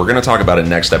episode. We're going to talk about it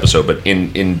next episode. But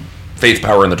in Faith,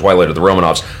 Power, and the Twilight of the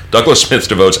Romanovs, Douglas Smith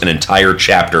devotes an entire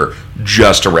chapter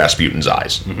just to Rasputin's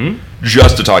eyes,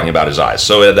 just to talking about his eyes.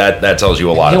 So that tells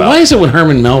you a lot Yeah, about. why is it when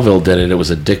Herman Melville did it was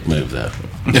a dick move, though?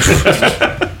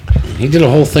 He did a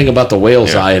whole thing about the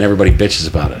whale's eye, and everybody bitches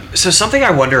about it. So something I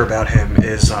wonder about him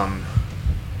is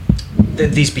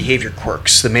these behavior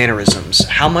quirks, the mannerisms.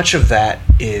 How much of that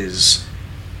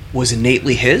was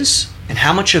innately his, and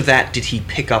how much of that did he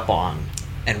pick up on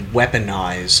and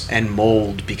weaponize and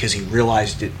mold because he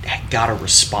realized it got a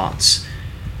response?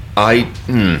 I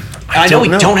know we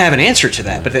don't have an answer to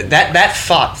that, but that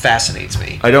thought fascinates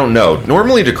me. I don't know.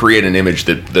 Normally, to create an image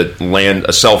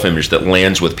a self-image that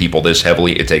lands with people this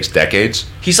heavily, it takes decades.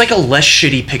 He's like a less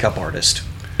shitty pickup artist.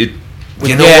 You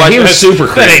Yeah, he was super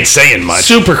cringe. That ain't saying much.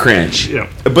 Super cringe.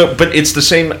 But it's the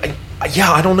same.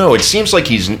 Yeah, I don't know. It seems like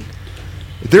he's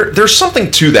there's something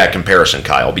to that comparison,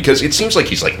 Kyle, because it seems like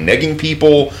he's like negging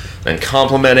people and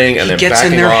complimenting and then gets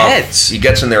backing in their off. heads. He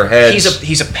gets in their heads.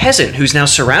 He's a peasant who's now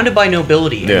surrounded by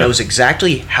nobility and Yeah. knows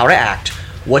exactly how to act,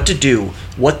 what to do,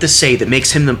 what to say that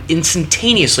makes him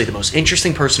instantaneously the most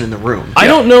interesting person in the room. I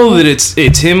don't know that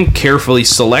it's him carefully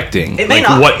selecting It may like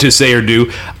not what be. to say or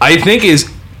do. I think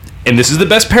and this is the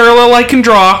best parallel I can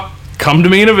draw. Come to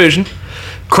me in a vision.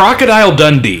 Crocodile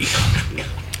Dundee.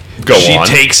 Go She on.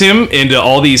 takes him into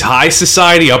all these high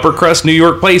society, upper crust New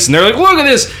York places, and they're like, look at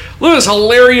this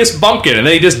hilarious bumpkin. And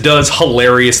then he just does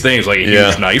hilarious things like a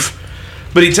huge knife.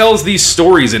 But he tells these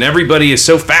stories, and everybody is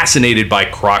so fascinated by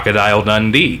Crocodile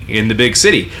Dundee in the big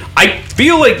city. I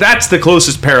feel like that's the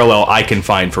closest parallel I can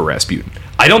find for Rasputin.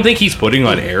 I don't think he's putting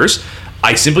on airs.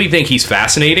 I simply think he's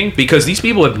fascinating because these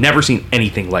people have never seen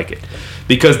anything like it.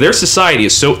 Because their society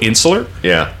is so insular.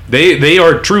 Yeah. They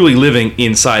are truly living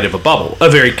inside of a bubble, a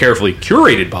very carefully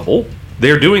curated bubble.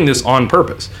 They're doing this on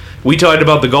purpose. We talked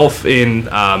about the gulf in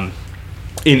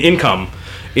income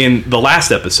in the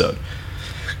last episode.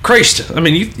 Christ, I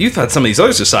mean, you thought some of these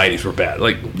other societies were bad,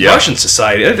 like Russian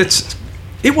society.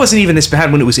 It wasn't even this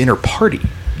bad when it was inter-party.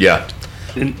 Yeah.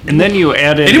 And then you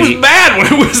add in And it was bad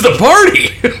when it was the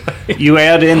party. you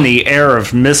add in the air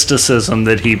of mysticism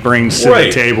that he brings to Right.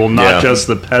 the table, not just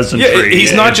the peasantry. Yeah,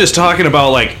 he's not just talking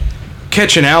about like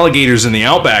catching alligators in the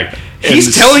outback. He's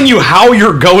And- telling you how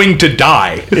you're going to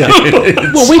die.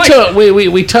 Well,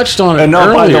 we touched on it And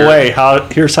earlier. by the way,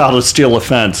 here's how to steal a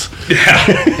fence.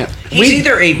 He's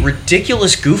either a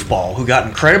ridiculous goofball who got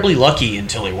incredibly lucky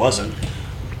until he wasn't,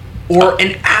 or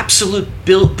an absolute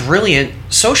brilliant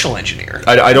social engineer.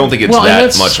 I don't think it's Well, and that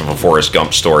that's- much of a Forrest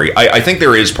Gump story. I think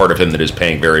there is part of him that is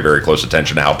paying very, very close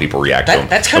attention to how people react to him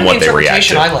That's kind and of what the they react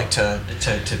interpretation to. I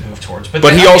like to move towards. But But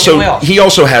then he I get way also off. he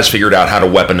also has figured out how to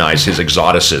weaponize his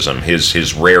exoticism,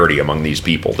 his rarity among these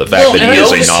people. The fact that he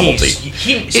is a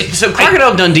novelty. So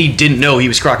Crocodile Dundee didn't know he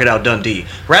was Crocodile Dundee.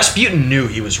 Rasputin knew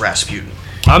he was Rasputin.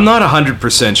 I'm not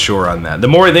 100% sure on that. The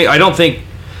more I think, I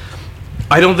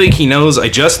don't think he knows. I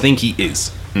just think he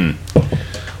is.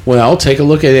 Well, take a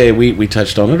look at it. We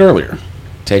touched on it earlier.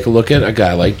 Take a look at a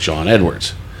guy like John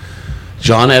Edwards.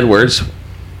 John Edwards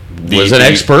was an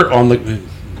expert on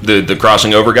the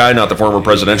crossing over guy, not the former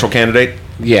presidential candidate.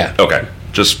 Yeah. Okay,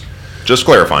 just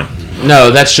clarifying.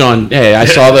 No, that's John. Hey, I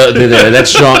saw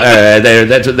that's John.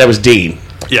 That was Dean.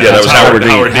 Yeah, that was Howard Dean.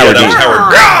 Howard Yeah, that Dean. was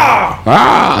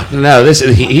Howard. No,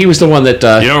 he was the one that.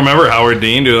 You don't remember Howard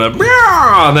Dean doing that?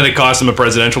 "Meow," and then it cost him a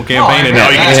presidential campaign, and now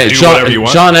you can just do whatever you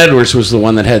want. John Edwards was the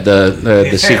one that had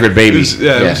the secret baby.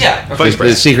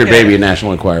 The secret baby in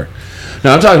National Enquirer.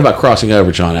 No, I'm talking about crossing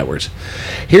over John Edwards.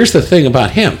 Here's the thing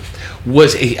about him: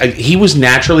 he was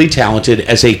naturally talented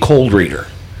as a cold reader.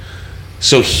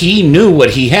 So he knew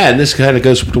what he had. And this kind of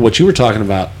goes to what you were talking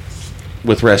about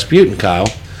with Rasputin, Kyle,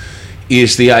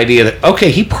 is the idea that,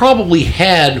 okay, he probably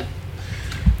had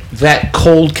that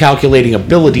cold, calculating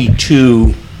ability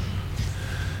to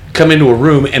come into a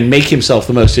room and make himself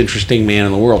the most interesting man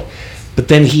in the world. But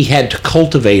then he had to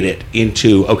cultivate it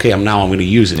into, okay, I'm going to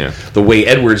use it. Yeah. The way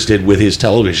Edwards did with his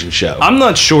television show. I'm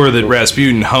not sure that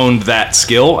Rasputin honed that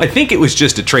skill. I think it was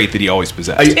just a trait that he always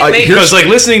possessed. Because like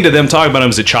listening to them talk about him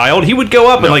as a child, he would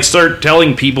go up and like start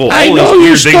telling people all these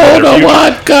weird things about their future.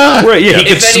 vodka. Right, yeah. He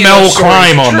could smell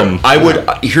crime on them. I would.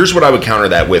 Here's what I would counter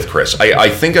that with, Chris. I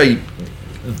think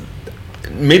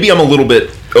maybe I'm a little bit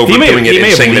overdoing it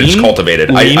and saying that it's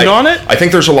cultivated. I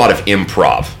think there's a lot of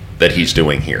improv that he's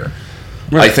doing here.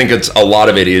 Right. I think it's a lot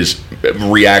of it is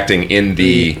reacting in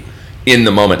the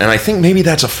moment, and I think maybe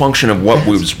that's a function of what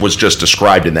was just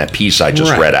described in that piece I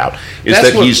just read out. Is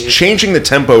that he's changing the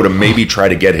tempo to maybe try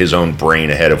to get his own brain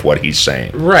ahead of what he's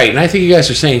saying. Right, and I think you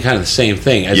guys are saying kind of the same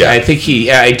thing. Yeah. I think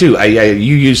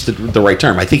you used the right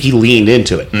term. I think he leaned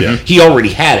into it. Yeah. He already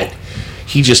had it.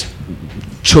 He just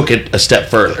took it a step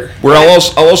further. Where I'll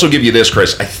also give you this,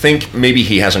 Chris. I think maybe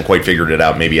he hasn't quite figured it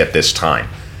out. Maybe at this time.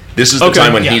 This is the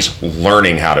time when he's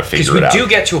learning how to figure it out. Because we do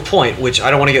get to a point, which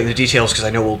I don't want to get into details because I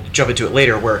know we'll jump into it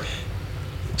later, where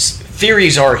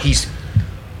theories are he's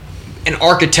an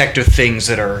architect of things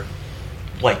that are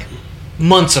like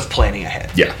months of planning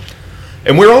ahead. Yeah.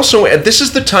 And we're also, this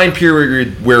is the time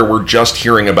period where we're just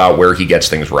hearing about where he gets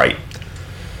things right.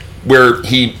 Where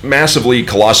he massively,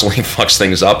 colossally fucks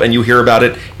things up, and you hear about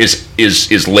it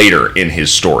is later in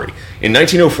his story. In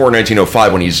 1904,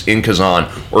 1905, when he's in Kazan,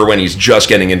 or when he's just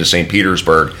getting into St.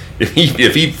 Petersburg, if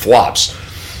he flops,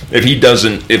 if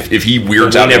he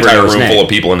weirds out an entire room full of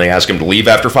people and they ask him to leave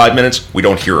after 5 minutes, we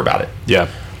don't hear about it. Yeah.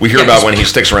 We hear about when he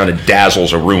sticks around and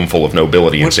dazzles a room full of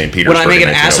nobility in St. Petersburg. When I make in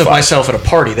an ass of 1905. myself at a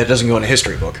party, that doesn't go in a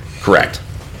history book. Correct.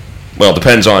 Well, it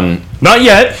depends on not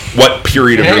yet what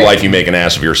period of your life you make an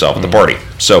ass of yourself at the party.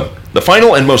 So the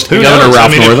final and most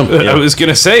I was going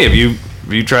to say, if you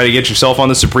try to get yourself on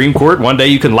the Supreme Court, one day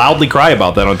you can loudly cry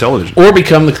about that on television. Or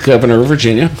become the governor of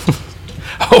Virginia.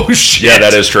 Oh, shit. Yeah,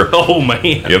 that is true. Oh, man.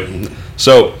 Yep.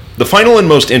 So, the final and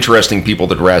most interesting people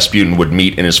that Rasputin would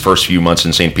meet in his first few months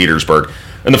in St. Petersburg,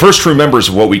 and the first true members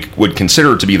of what we would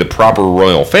consider to be the proper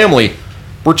royal family,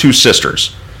 were two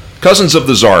sisters, cousins of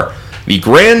the Tsar, the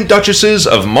Grand Duchesses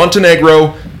of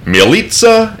Montenegro,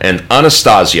 Milica and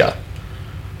Anastasia.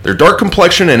 Their dark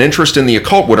complexion and interest in the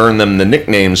occult would earn them the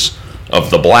nicknames of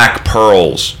the Black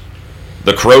Pearls.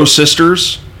 The Crow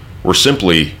sisters were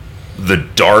simply the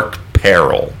Dark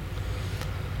Peril.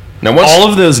 Now, all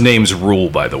of those names rule,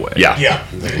 by the way. Yeah.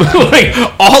 Like,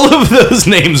 all of those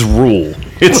names rule.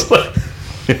 It's like,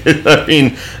 I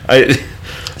mean, I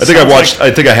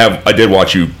did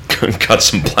watch you cut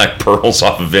some Black Pearls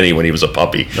off of Vinny when he was a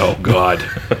puppy. Oh, God.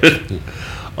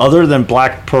 Other than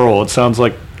Black Pearl, it sounds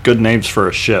like good names for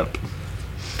a ship.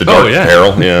 The Dark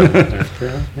Peril, yeah.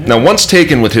 Now, once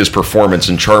taken with his performance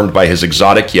and charmed by his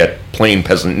exotic yet plain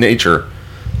peasant nature,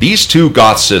 these two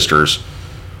Goth sisters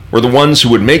were the ones who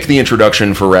would make the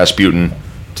introduction for Rasputin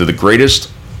to the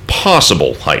greatest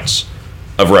possible heights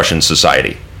of Russian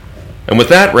society. And with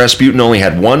that, Rasputin only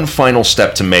had one final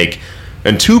step to make,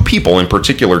 and two people in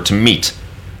particular to meet,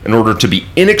 in order to be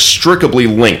inextricably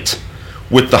linked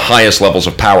with the highest levels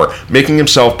of power, making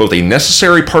himself both a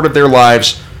necessary part of their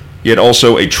lives, yet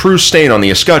also a true stain on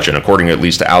the escutcheon, according at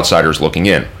least to outsiders looking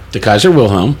in. The Kaiser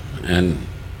Wilhelm, and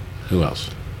who else?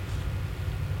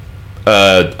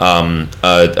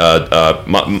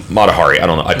 Matahari. I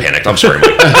don't know. I panicked. I'm sorry,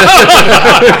 Mike.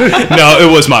 No, it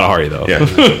was Matahari, though.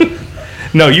 Yeah.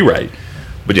 No, you're right.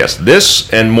 But yes,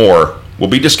 this and more will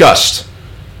be discussed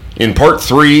in part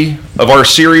 3 of our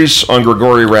series on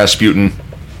Grigory Rasputin.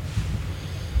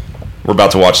 We're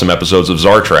about to watch some episodes of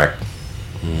Tsar Trek,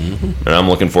 and I'm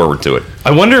looking forward to it.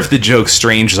 I wonder if the joke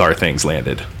Strange Tsar things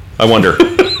landed. I wonder.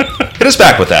 Hit us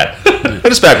back with that.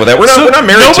 Hit us back with that. We're not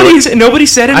married to it. Nobody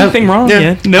said anything wrong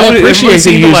yet. I appreciate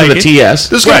the use of the TS.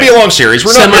 This is going to be a long series.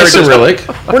 We're not married to Cyrillic.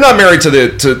 We're not married to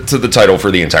the title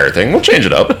for the entire thing. We'll change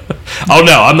it up. Oh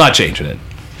no, I'm not changing it.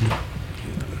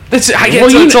 It's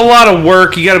a lot of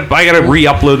work. I gotta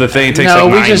re-upload the thing. It takes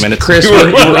like 9 minutes. Chris, we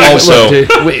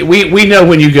know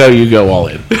when you go all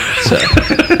in. So.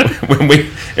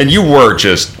 And you were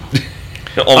just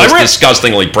almost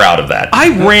disgustingly proud of that. I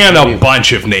ran a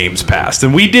bunch of names past,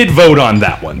 and we did vote on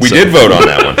that one. We did vote on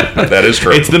that one. That is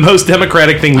true. It's the most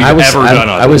democratic thing we've ever done.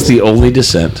 I was the only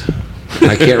dissent.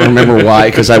 I can't remember why,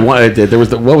 because I wanted.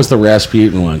 What was the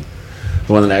Rasputin one?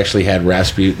 The one that actually had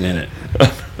Rasputin in it.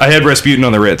 I had Rasputin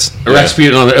on the Ritz.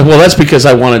 Rasputin on the. Well, that's because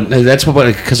I wanted. That's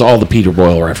because all the Peter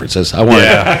Boyle references. I wanted.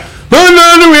 Yeah.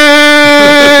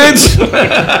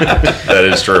 That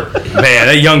is true. Man,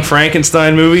 that Young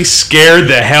Frankenstein movie scared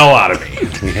the hell out of me.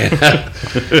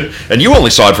 And you only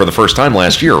saw it for the first time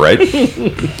last year, right?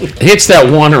 It's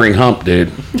that wandering hump, dude.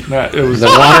 It was The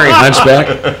wandering hunchback.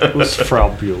 it was Frau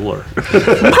Bueller.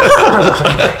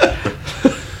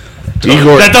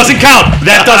 Igor. That doesn't count.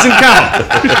 That doesn't count.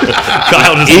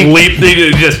 Kyle just leaped,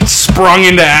 he just sprung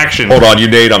into action. Hold on, you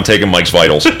Nate. I'm taking Mike's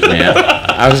vitals. Yeah,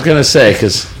 I was gonna say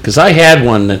because I had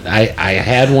one that I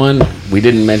had one. We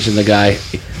didn't mention the guy.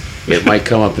 It might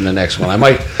come up in the next one. I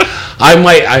might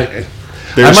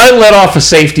let off a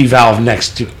safety valve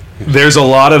next to. There's a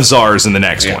lot of czars in the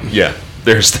next one. Yeah,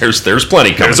 there's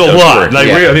plenty coming. There's a lot. Like,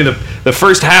 Yeah. I mean, the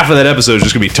first half of that episode is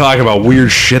just gonna be talking about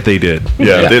weird shit they did.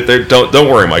 Yeah, Yeah. don't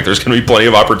worry, Mike. There's going to be plenty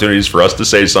of opportunities for us to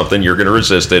say something. You're going to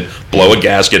resist it, blow a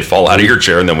gasket, fall out of your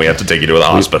chair, and then we have to take you to the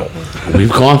hospital.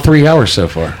 We've gone 3 hours so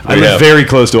far. I live very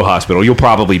close to a hospital. You'll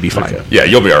probably be fine. Yeah,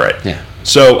 you'll be all right. Yeah.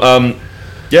 So,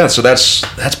 so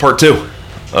that's part 2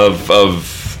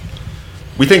 of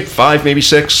we think 5, maybe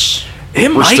 6. It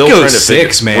We're might still go trying to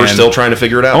 6, figure, man. We're still trying to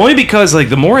figure it out. Only because, like,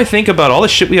 the more I think about all the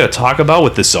shit we got to talk about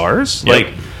with the czars, Yep. like,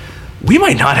 we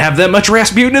might not have that much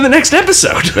Rasputin in the next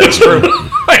episode. That's true.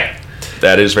 Like,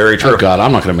 That is very true. Oh God,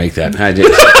 I'm not going to make that. I'm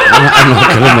not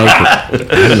going to make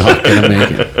it. I'm not going to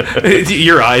make it.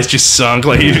 your eyes just sunk,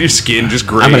 like your skin just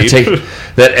grayed. I'm going to take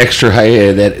that extra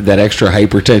that extra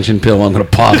hypertension pill. I'm going to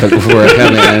pop it before I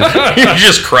come in. You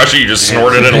just crush it. You just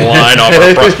snort it in a line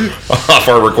off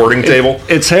our recording table.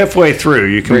 It's halfway through.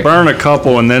 You can burn a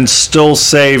couple and then still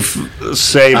save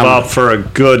up for a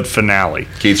good finale.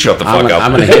 Keith, shut the fuck up.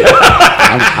 I'm going to hit.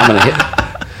 I'm going to hit.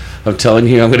 I'm telling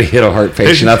you, I'm going to hit a heart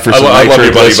patient up for some I love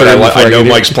you, buddy, but I know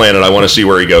get Mike's plan, and I want to see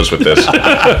where he goes with this.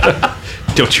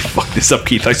 Don't you fuck this up,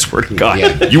 Keith? I swear to God.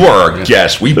 Yeah. You are our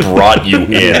guest. We brought you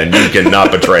in, and you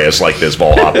cannot betray us like this,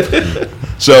 Volhop.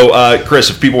 So, Chris,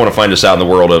 if people want to find us out in the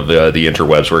world of the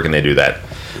interwebs, where can they do that?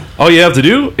 All you have to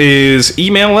do is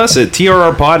email us at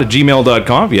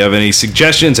trrpod@gmail.com if you have any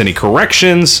suggestions, any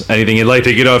corrections, anything you'd like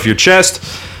to get off your chest.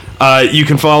 You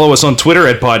can follow us on Twitter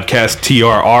at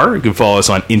podcasttrr. You can follow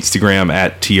us on Instagram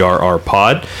at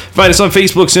trrpod. Find us on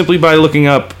Facebook simply by looking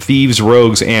up Thieves,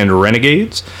 Rogues, and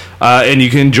Renegades. And you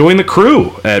can join the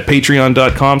crew at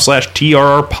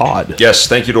patreon.com/trrpod. Yes,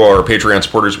 thank you to all our Patreon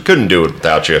supporters. We couldn't do it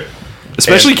without you.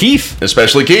 Especially And- Keith.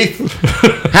 Especially Keith.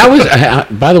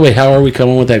 By the way, how are we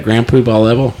coming with that Grand Poobah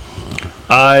level?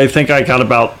 I think I got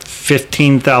about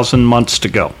 15,000 months to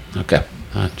go. Okay.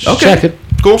 Just check it.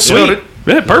 Cool. Sweet. Noted.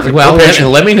 Yeah, perfect. Well,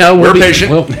 let me know. We're patient.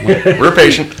 We're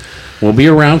patient. We'll be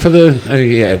around for the.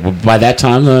 By that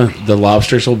time, the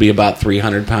lobsters will be about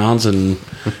 300 pounds and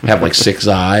have like 6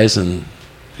 eyes and.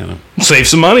 Save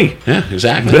some money. Yeah,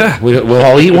 exactly. Yeah. We'll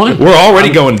all eat one. We're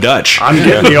already going Dutch. I'm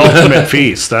getting the ultimate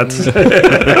feast. That's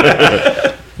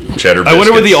Cheddar I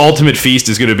wonder what the biscuits. ultimate feast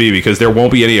is going to be because there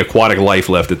won't be any aquatic life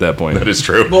left at that point. That is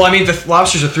true. Well, I mean, the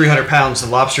lobsters are 300 pounds. The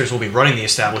lobsters will be running the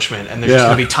establishment, and there's just Yeah.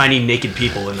 going to be tiny naked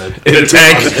people in the In a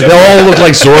tank. They'll all look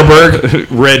like Zorberg.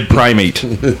 Red primate.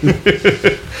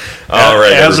 All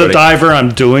right, as a everybody. diver,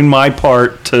 I'm doing my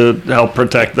part to help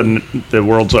protect the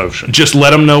world's ocean. Just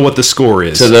let him know what the score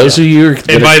is. So those of you,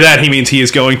 And by that, he means he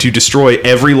is going to destroy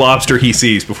every lobster he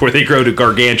sees before they grow to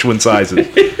gargantuan sizes.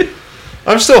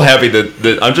 I'm still happy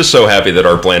that I'm just so happy that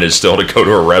our plan is still to go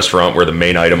to a restaurant where the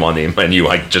main item on the menu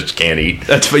I just can't eat.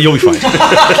 You'll be fine.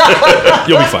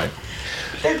 You'll be fine.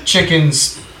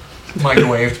 chicken's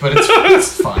microwaved, but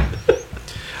it's fine.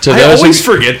 so I those always of,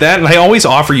 forget that, and I always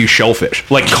offer you shellfish,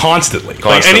 like constantly.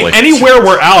 Constantly. Like anywhere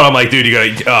we're out, I'm like, dude, you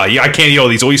gotta, yeah, I can't eat all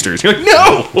these oysters. You're like,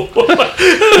 no.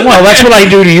 well, that's what I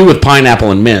do to you with pineapple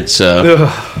and mint. So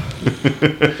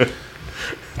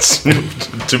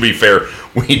To be fair,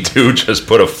 we do just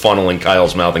put a funnel in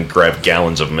Kyle's mouth and grab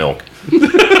gallons of milk.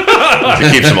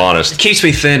 It keeps him honest. Keeps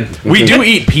me thin. We do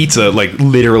eat pizza like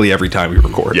literally every time we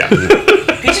record. Yeah.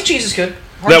 Pizza cheese is good.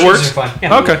 Hard That cheeses works? are fine.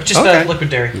 Yeah, Okay, Just okay.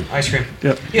 liquid dairy, ice cream.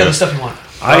 Yep. Yeah, the stuff you want.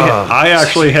 I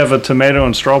actually have a tomato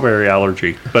and strawberry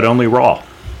allergy, but only raw.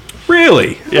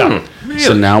 Really? Yeah.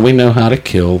 so now we know how to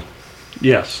kill.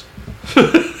 Yes.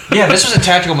 Yeah, this was a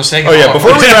tactical mistake. Oh yeah.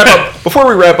 Before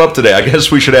we wrap up today, I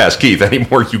guess we should ask Keith any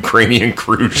more Ukrainian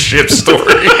cruise ship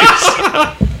stories.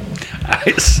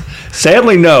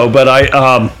 Sadly, no, but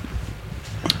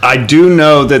I do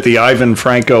know that the Ivan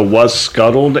Franco was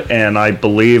scuttled, and I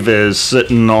believe is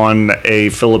sitting on a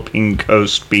Philippine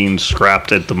coast being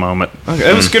scrapped at the moment. Okay,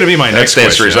 that was going to be my next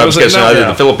Next question. answer is I was guessing like, either no.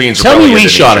 the Philippines or Tell me probably we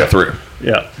shot it Indonesia. through.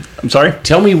 Yeah. I'm sorry?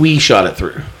 Tell me we shot it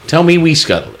through. Tell me we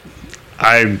scuttled it.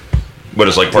 I What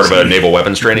is like part of a naval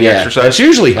weapons training Yeah, exercise? that's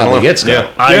usually how it gets.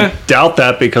 Yeah. I doubt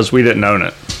that because we didn't own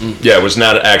it. Yeah, it was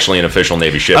not actually an official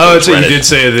Navy ship. Oh, It was so you rented. did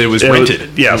say that it was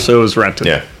rented. Yeah, so it was rented.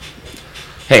 Yeah.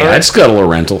 Hey, I'd scuttle a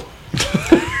rental.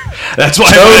 That's why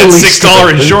I had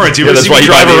 $6 insurance. You Yeah, ever that's see why me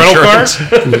you buy drive a the rental car?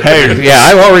 insurance. Hey, yeah,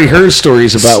 I've already heard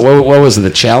stories about what was it, the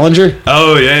Challenger?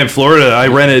 Oh yeah, in Florida,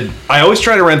 I always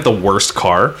try to rent the worst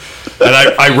car, and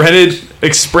I rented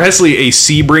expressly a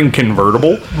Sebring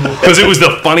convertible because it was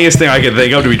the funniest thing I could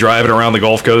think of to be driving around the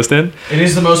Gulf Coast in. It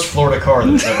is the most Florida car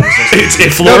that's ever existed.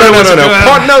 It's in No,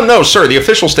 Florida. no, sir. The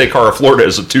official state car of Florida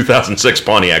is a 2006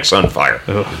 Pontiac Sunfire.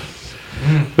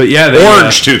 But yeah, they,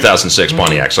 Orange 2006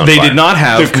 Pontiac Sunfire. they did not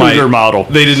have The my Cougar model.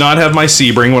 They did not have my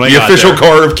Sebring when I The got official there.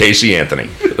 car of Casey Anthony.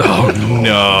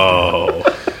 No.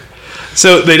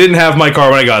 So they didn't have my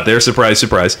car when I got there. Surprise,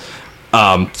 surprise.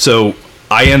 So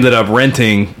I ended up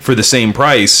renting for the same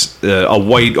price a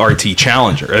white RT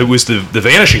Challenger. It was the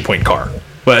Vanishing Point car,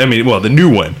 but I mean, well, the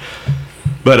new one.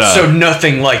 But So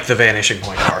nothing like the Vanishing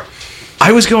Point car.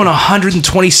 I was going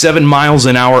 127 miles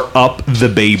an hour up the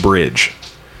Bay Bridge.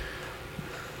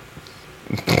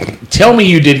 Tell me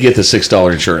you did get the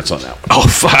 $6 insurance on that one. Oh,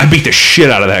 fuck, I beat the shit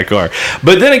out of that car.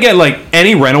 But then again, like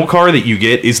any rental car that you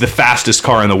get is the fastest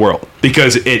car in the world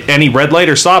because any red light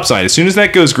or stop sign, as soon as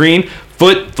that goes green,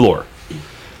 foot, floor.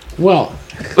 Well,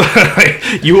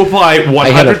 You apply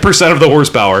had a- 100% of the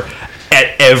horsepower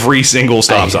at every single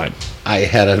stop sign. I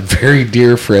had a very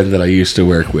dear friend that I used to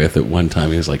work with at one time.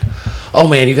 He was like, "Oh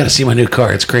man, you got to see my new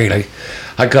car. It's great.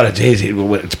 I got a Daisy.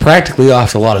 It's practically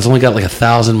off the lot. It's only got like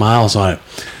 1,000 miles on it.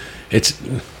 It's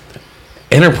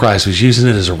Enterprise was using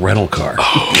it as a rental car."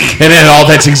 And then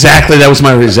that was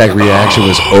my exact reaction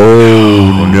was,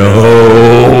 "Oh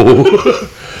no."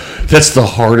 That's the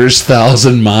hardest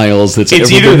 1,000 miles that's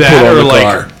It's ever either been put that on or a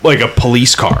car. like a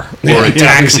police car or a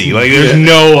taxi. Like there's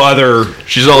no other.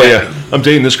 She's only. I'm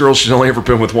dating this girl. She's only ever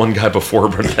been with one guy before,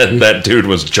 but that dude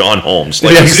was John Holmes.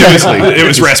 Like, Yeah, It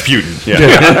was Rasputin.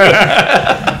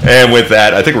 And with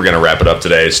that, I think we're going to wrap it up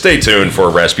today. Stay tuned for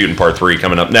Rasputin Part 3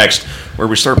 coming up next, where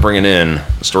we start bringing in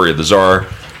the story of the Tsar,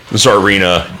 the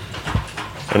Tsarina,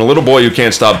 and a little boy who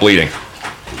can't stop bleeding.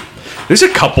 There's a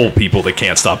couple people that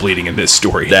can't stop bleeding in this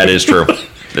story. That is true.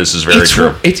 This is very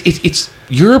true. It's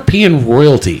European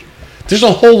royalty. There's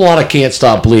a whole lot of can't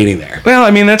stop bleeding there. Well,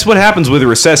 I mean, that's what happens with a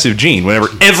recessive gene. Whenever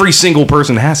every single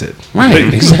person has it,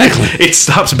 Right, exactly. it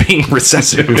stops being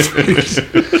recessive.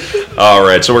 All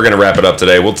right, so we're going to wrap it up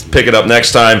today. We'll pick it up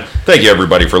next time. Thank you,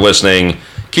 everybody, for listening.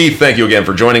 Keith, thank you again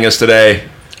for joining us today.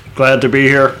 Glad to be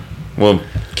here. We'll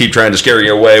keep trying to scare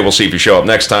you away. We'll see if you show up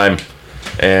next time.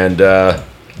 And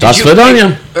Das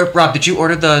Vidania. Rob, did you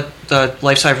order the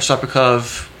life-size replica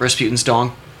of Rasputin's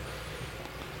dong?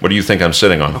 what do you think I'm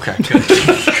sitting on? Okay, good.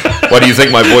 Why do you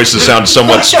think my voice has sounded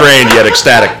somewhat strained yet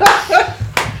ecstatic?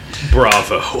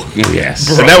 Bravo. Yes.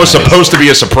 And that was supposed to be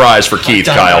a surprise for Keith,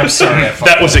 Kyle. I'm sorry. I fucked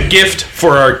That was a gift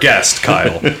for our guest,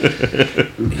 Kyle.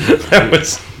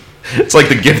 It's like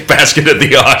the gift basket at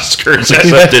the Oscars,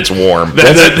 except it's warm.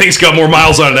 that thing's got more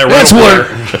miles on it than that rental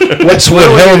car. That's one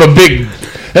hell of a big.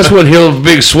 That's one hell of a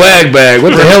big swag bag.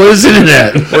 What the hell is in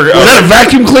that? Is that a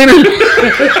vacuum cleaner?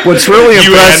 What's really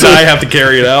You and impressive. I have to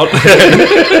carry it out.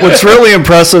 What's really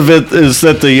impressive is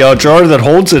that the jar that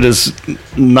holds it is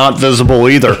not visible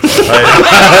either.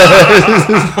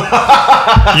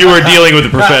 You are dealing with a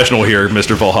professional here,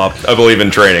 Mr. Volhop. I believe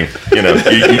in training. You know,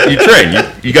 you train.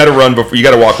 You got to run before you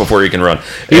got to walk before you can run.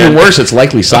 Even And- worse, it's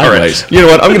likely All right. sideways. You know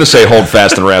what? I'm going to say hold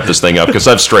fast and wrap this thing up because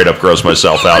I've straight up grossed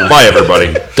myself out. Bye,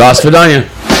 everybody. Das Vidania.